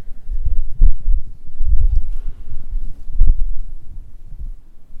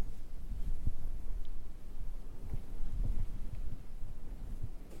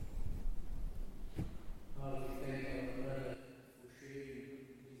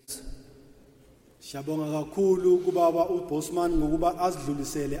 Siyabonga kakhulu kubaba uBosman ngokuba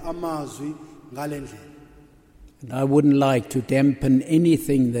asidlulisele amazwi ngalendlela. And I wouldn't like to dampen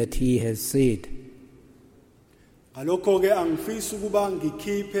anything that he has said. Ngalokho ke angifisi ukuba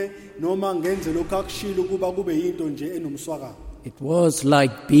ngikhiphe noma ngenze lokho akushilo ukuba kube yinto nje enomswakamo. It was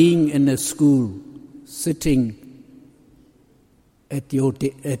like being in a school, sitting at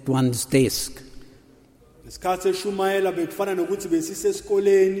one's desk. Isikhathi eshumayela bekufana nokuthi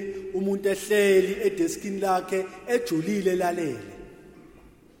besisesikoleni umuntu ehleli edeskini lakhe ejulile lalele.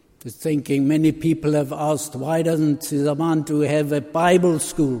 Just thinking, many people have asked, why doesn't Sizabantu have a Bible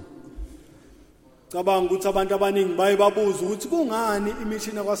school? Cabanga ukuthi abantu abaningi baye babuza ukuthi kungani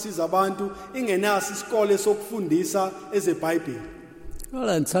imishini yakwasiza abantu ingenaso isikole sokufundisa ezeBhayibheli. Well,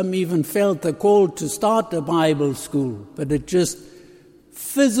 and some even felt the call to start a Bible school, but it just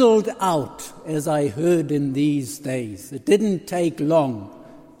fizzled out, as I heard in these days. It didn't take long.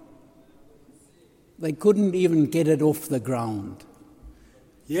 They couldn't even get it off the ground.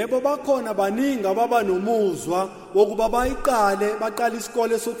 Yebo bakhona baningi ababa nomuzwa wokuba baqala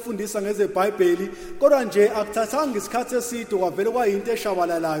isikole sokufundisa ngezeBhayibheli, kodwa nje akuthathanga isikhathi eside kwavele kwayinto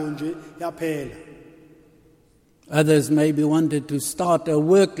eshabalalayo nje yaphela. Others maybe wanted to start a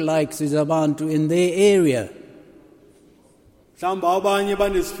work like Sizabantu in their area. Mhlamba abanye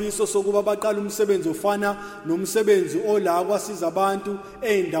banesifiso sokuba baqala umsebenzi ofana nomsebenzi ola kwasiza abantu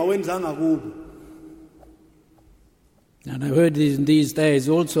eindaweni zangakubo. And I heard in these days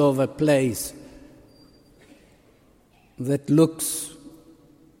also of a place that looks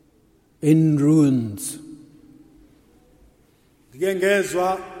in ruins. Ngike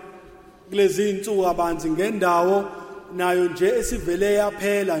ngezwa kulezi insuku abanzi ngendawo nayo nje esivele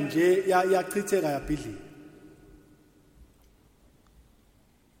yaphela nje yachitheka yabhidlika.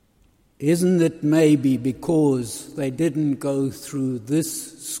 Isn't it maybe because they didn't go through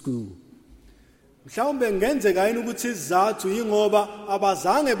this school? Mhlawumbe ngenzeka yini ukuthi izathu ingoba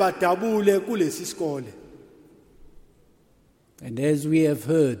abazange badabule kulesi sikole. And as we have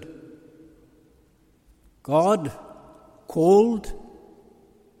heard, God called,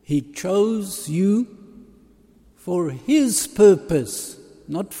 He chose you for His purpose,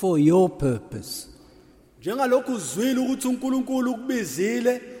 not for your purpose. Njengalokhu uzwile ukuthi uNkulunkulu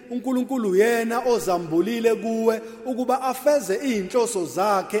ukubizile, uNkulunkulu yena ozambulile kuwe ukuba afeze izinhloso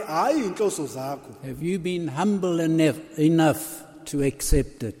zakhe hayi izinhloso zakho. Have you been humble enough to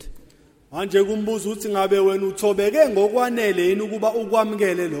accept it? Manje kumbuza ukuthi ngabe wena uthobeke ngokwanele yini ukuba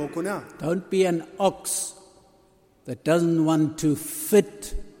ukwamukele lokho na? Don't be an ox that doesn't want to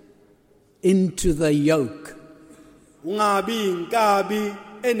fit into the yoke. Ungabi inkabi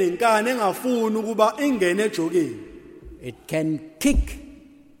enenkani engafuni ukuba ingene ejokeni. It can kick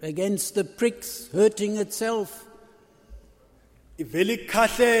against the pricks, hurting itself. Ivele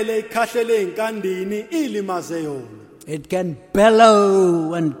ikhahlele inkandini ilimaze yona. It can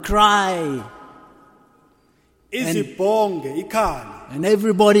bellow and cry, Izibhonge ikhali. and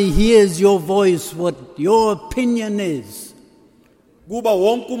everybody hears your voice, what your opinion is. Kuba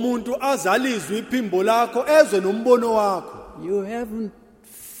wonke umuntu azalizwe iphimbo lakho ezwe nombono wakho. You haven't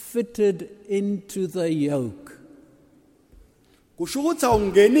fitted into the yoke. Kusho ukuthi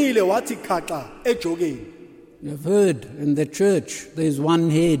awungenile wathi khaxa ejokeni. You've heard in the church there's one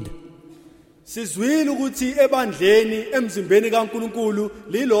head. Sizwile ukuthi ebandleni emzimbeni kaNkuluNkulu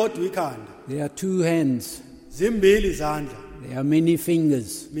lilodwa ikhanda. There are two hands. Zimbili izandla. There are many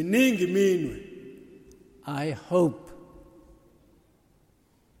fingers. Miningi minwe. I hope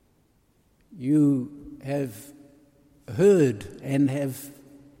you have heard and have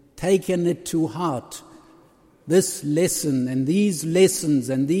taken it to heart, this lesson and these lessons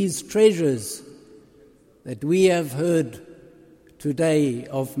and these treasures that we have heard today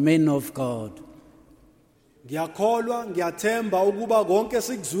of men of God. Ngiyakholwa ngiyathemba ukuba konke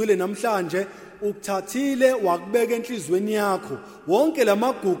sikuzwile namhlanje ukuthathile wakubeka enhlizweni yakho. Wonke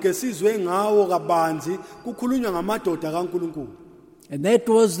lamagugu esizwe ngawo kabanzi kukhulunywa ngamadoda kaNkuluNkulu. And that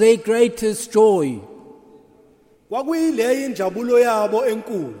was their greatest joy. Kwakuyile injabulo yabo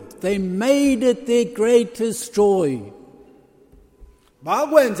enkulu. They made it their greatest joy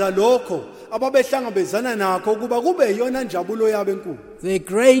Bakwenza lokho ababehlangabezana nakho kuba kube yona injabulo yabo enkulu. their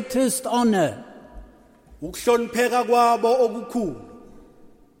greatest honor. Ukuhlonipheka kwabo okukhulu.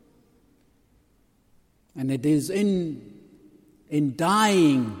 And it is in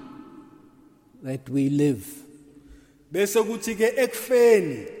dying that we live. Bese kuthi ke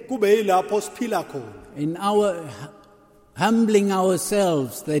ekufeni kube yilapho siphila khona. In our humbling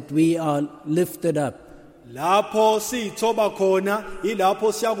ourselves that we are lifted up. Lapho sithoba khona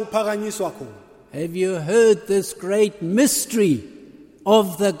yilapho siyakuphakanyiswa khona. Have you heard this great mystery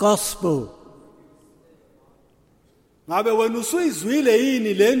of the gospel? Ngabe wena usuyizwile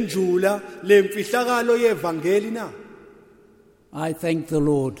yini lenjula lemfihlakalo yevangeli na? I thank the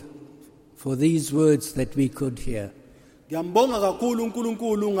Lord for these words that we could hear. Ngiyambonga kakhulu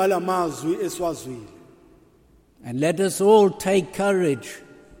uNkulunkulu ngalamazwi eswazwile. And let us all take courage.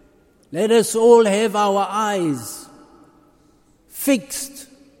 Let us all have our eyes fixed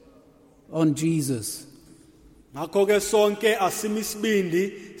on Jesus. ngakho ke sonke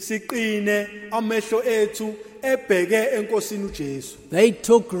asimisibindi siqine amehlo ethu ebheke enkosini uJesu. They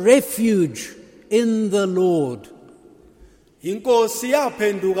took refuge in the Lord. Inkosi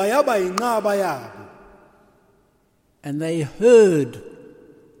yaphenduka yaba inqaba yabo. And they heard,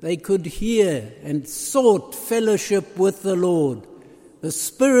 they could hear and sought fellowship with the Lord. The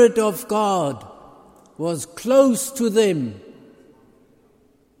Spirit of God was close to them,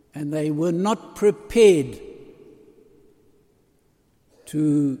 and they were not prepared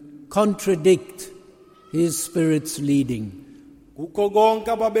to contradict His Spirit's leading. Kukho konke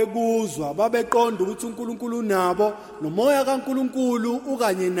ababekuzwa babeqonda ukuthi uNkulunkulu unabo nomoya kaNkulunkulu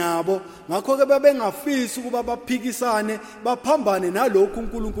ukanye nabo ngakho ke babengafisi ukuba baphikisane baphambane nalokho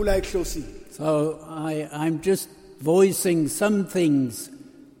uNkulunkulu ayihlosile. So I'm just voicing some things,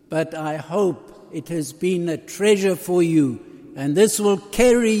 but I hope it has been a treasure for you, and this will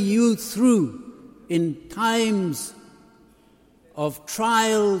carry you through in times of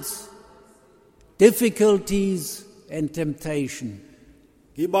trials, difficulties, and temptation.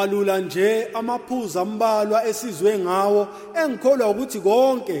 Ngibalula nje amaphuzu ambalwa esizwe ngawo engikholwa ukuthi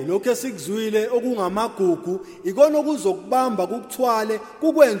konke lokho esikuzwile okungamagugu ikona okuzokubamba kukuthwale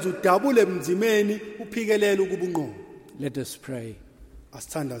kukwenza udabule emzimeni uphikelele ukubunqobo. Let us pray.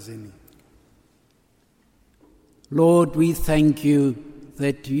 Asithandazeni. Lord, we thank you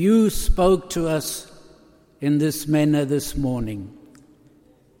that you spoke to us in this manner this morning.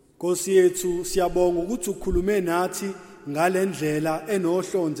 Nkosi yethu siyabonga ukuthi ukhulume nathi ngalendlela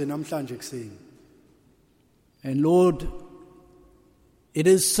enohlonze namhlanje kuseni. And Lord, it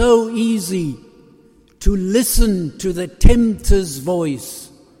is so easy to listen to the tempter's voice.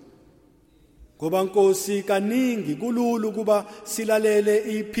 Ngoba Nkosi kaningi kulula ukuba silalele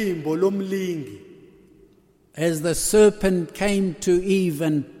iphimbo lomlingi. As the serpent came to Eve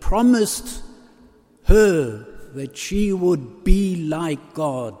and promised her that she would be like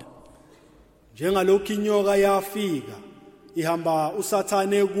God. Njengalokho inyoka yafika ihamba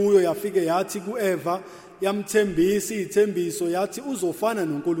usathane kuyo yafike yathi kuEva yamthembisa ithembiso yathi uzofana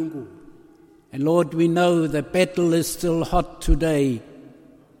noNkulunkulu. And Lord, we know the battle is still hot today.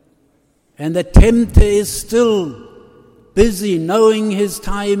 And the tempter is still busy, knowing his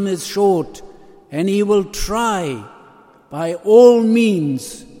time is short. And he will try by all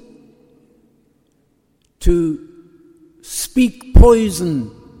means to speak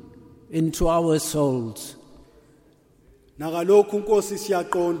poison into our souls. Nakalokho Nkosi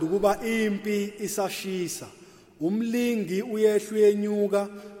siyaqonda ukuba impi isashisa. Umlingi uyehla uyenyuka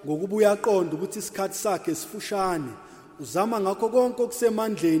ngokuba uyaqonda ukuthi isikhathi sakhe sifushane. Uzama ngakho konke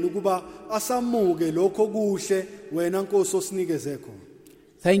okusemandleni ukuba asamuke lokho kuhle wena Nkosi osinikeze khona.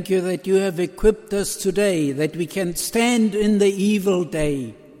 Thank you that you have equipped us today, that we can stand in the evil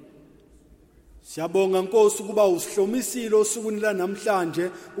day. Siyabonga Nkosi ukuba usihlomisile osukwini la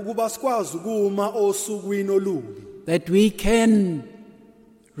namhlanje ukuba sikwazi ukuma osukwini olubi. That we can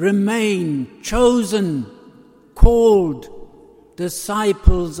remain chosen, called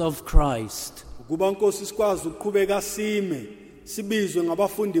disciples of Christ. Ukuba Nkosi sikwazi ukuqhubeka sime, sibizwe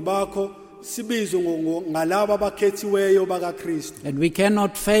ngabafundi bakho, sibizwe ngalabo abakhethiweyo bakaKristu. And we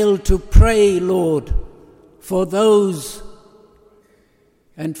cannot fail to pray, Lord, for those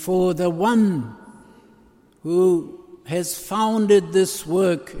and for the one who has founded this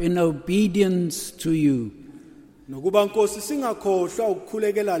work in obedience to you. Nokuba Nkosi singakhohlwa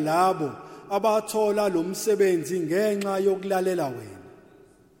ukukhulekela labo abathola lo msebenzi ngenxa yokulalela wena.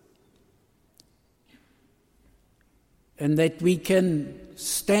 And that we can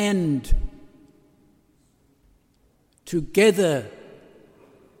stand together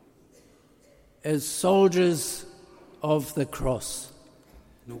as soldiers of the cross.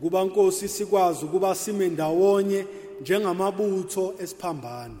 Nokuba Nkosi sikwazi ukuba sime ndawonye njengamabutho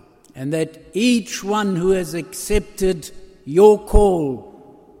esiphambano. And that each one who has accepted your call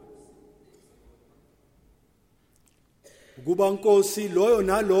Ukuba Nkosi loyo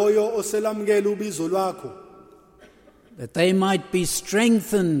naloyo oselamukela ubizo lwakho, that they might be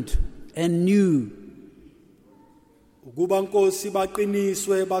strengthened anew. Ukuba Nkosi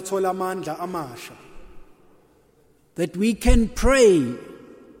baqiniswe bathola amandla amasha. That we can pray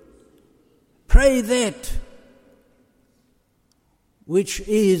that which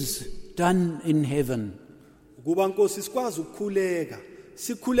is done in heaven. Ukuba Nkosi sikwazi ukukhuleka,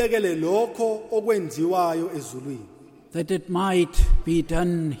 sikhulekele lokho okwenziwayo ezulwini. That it might be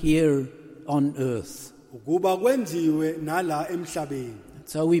done here on earth. Ukuba kwenziwe nala emhlabeni.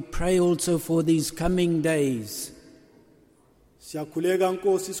 So we pray also for these coming days, Siyakhuleka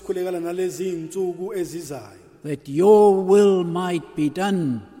Nkosi sikhulekela nalezi insuku ezizayo. that your will might be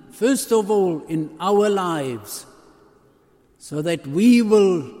done first of all, in our lives, so that we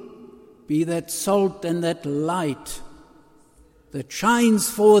will be that salt and that light that shines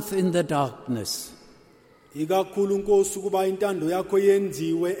forth in the darkness. Ikakhulu Nkosi kuba intando yakho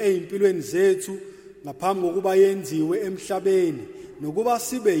yenziwe ezimpilweni zethu ngaphambi kokuba yenziwe emhlabeni nokuba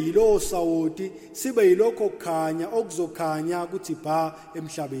sibe yilo sawoti sibe yilokho kukhanya okuzokhanya kuthi bha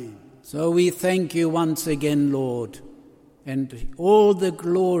emhlabeni. So we thank you once again, Lord, and all the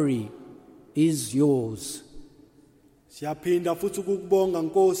glory is yours. Siyaphinda futhi ukukubonga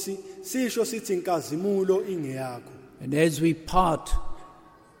Nkosi sisho sithi inkazimulo ingeyakho. And as we part,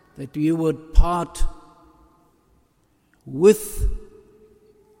 that you would part with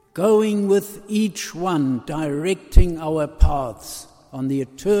going with each one, directing our paths on the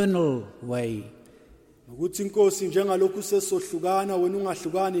eternal way. Ukuthi Nkosi njengalokhu sesohlukana wena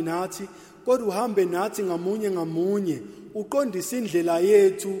ungahlukani nathi kodwa uhambe nathi ngamunye uqondisa indlela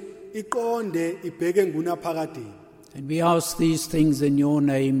yethu iqonde ibheke ngunaphakadeni. And we ask these things in your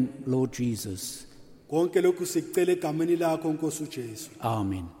name, Lord Jesus. Konke lokhu sikucela egameni lakho Nkosi uJesu.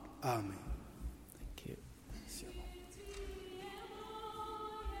 Amen. Amen.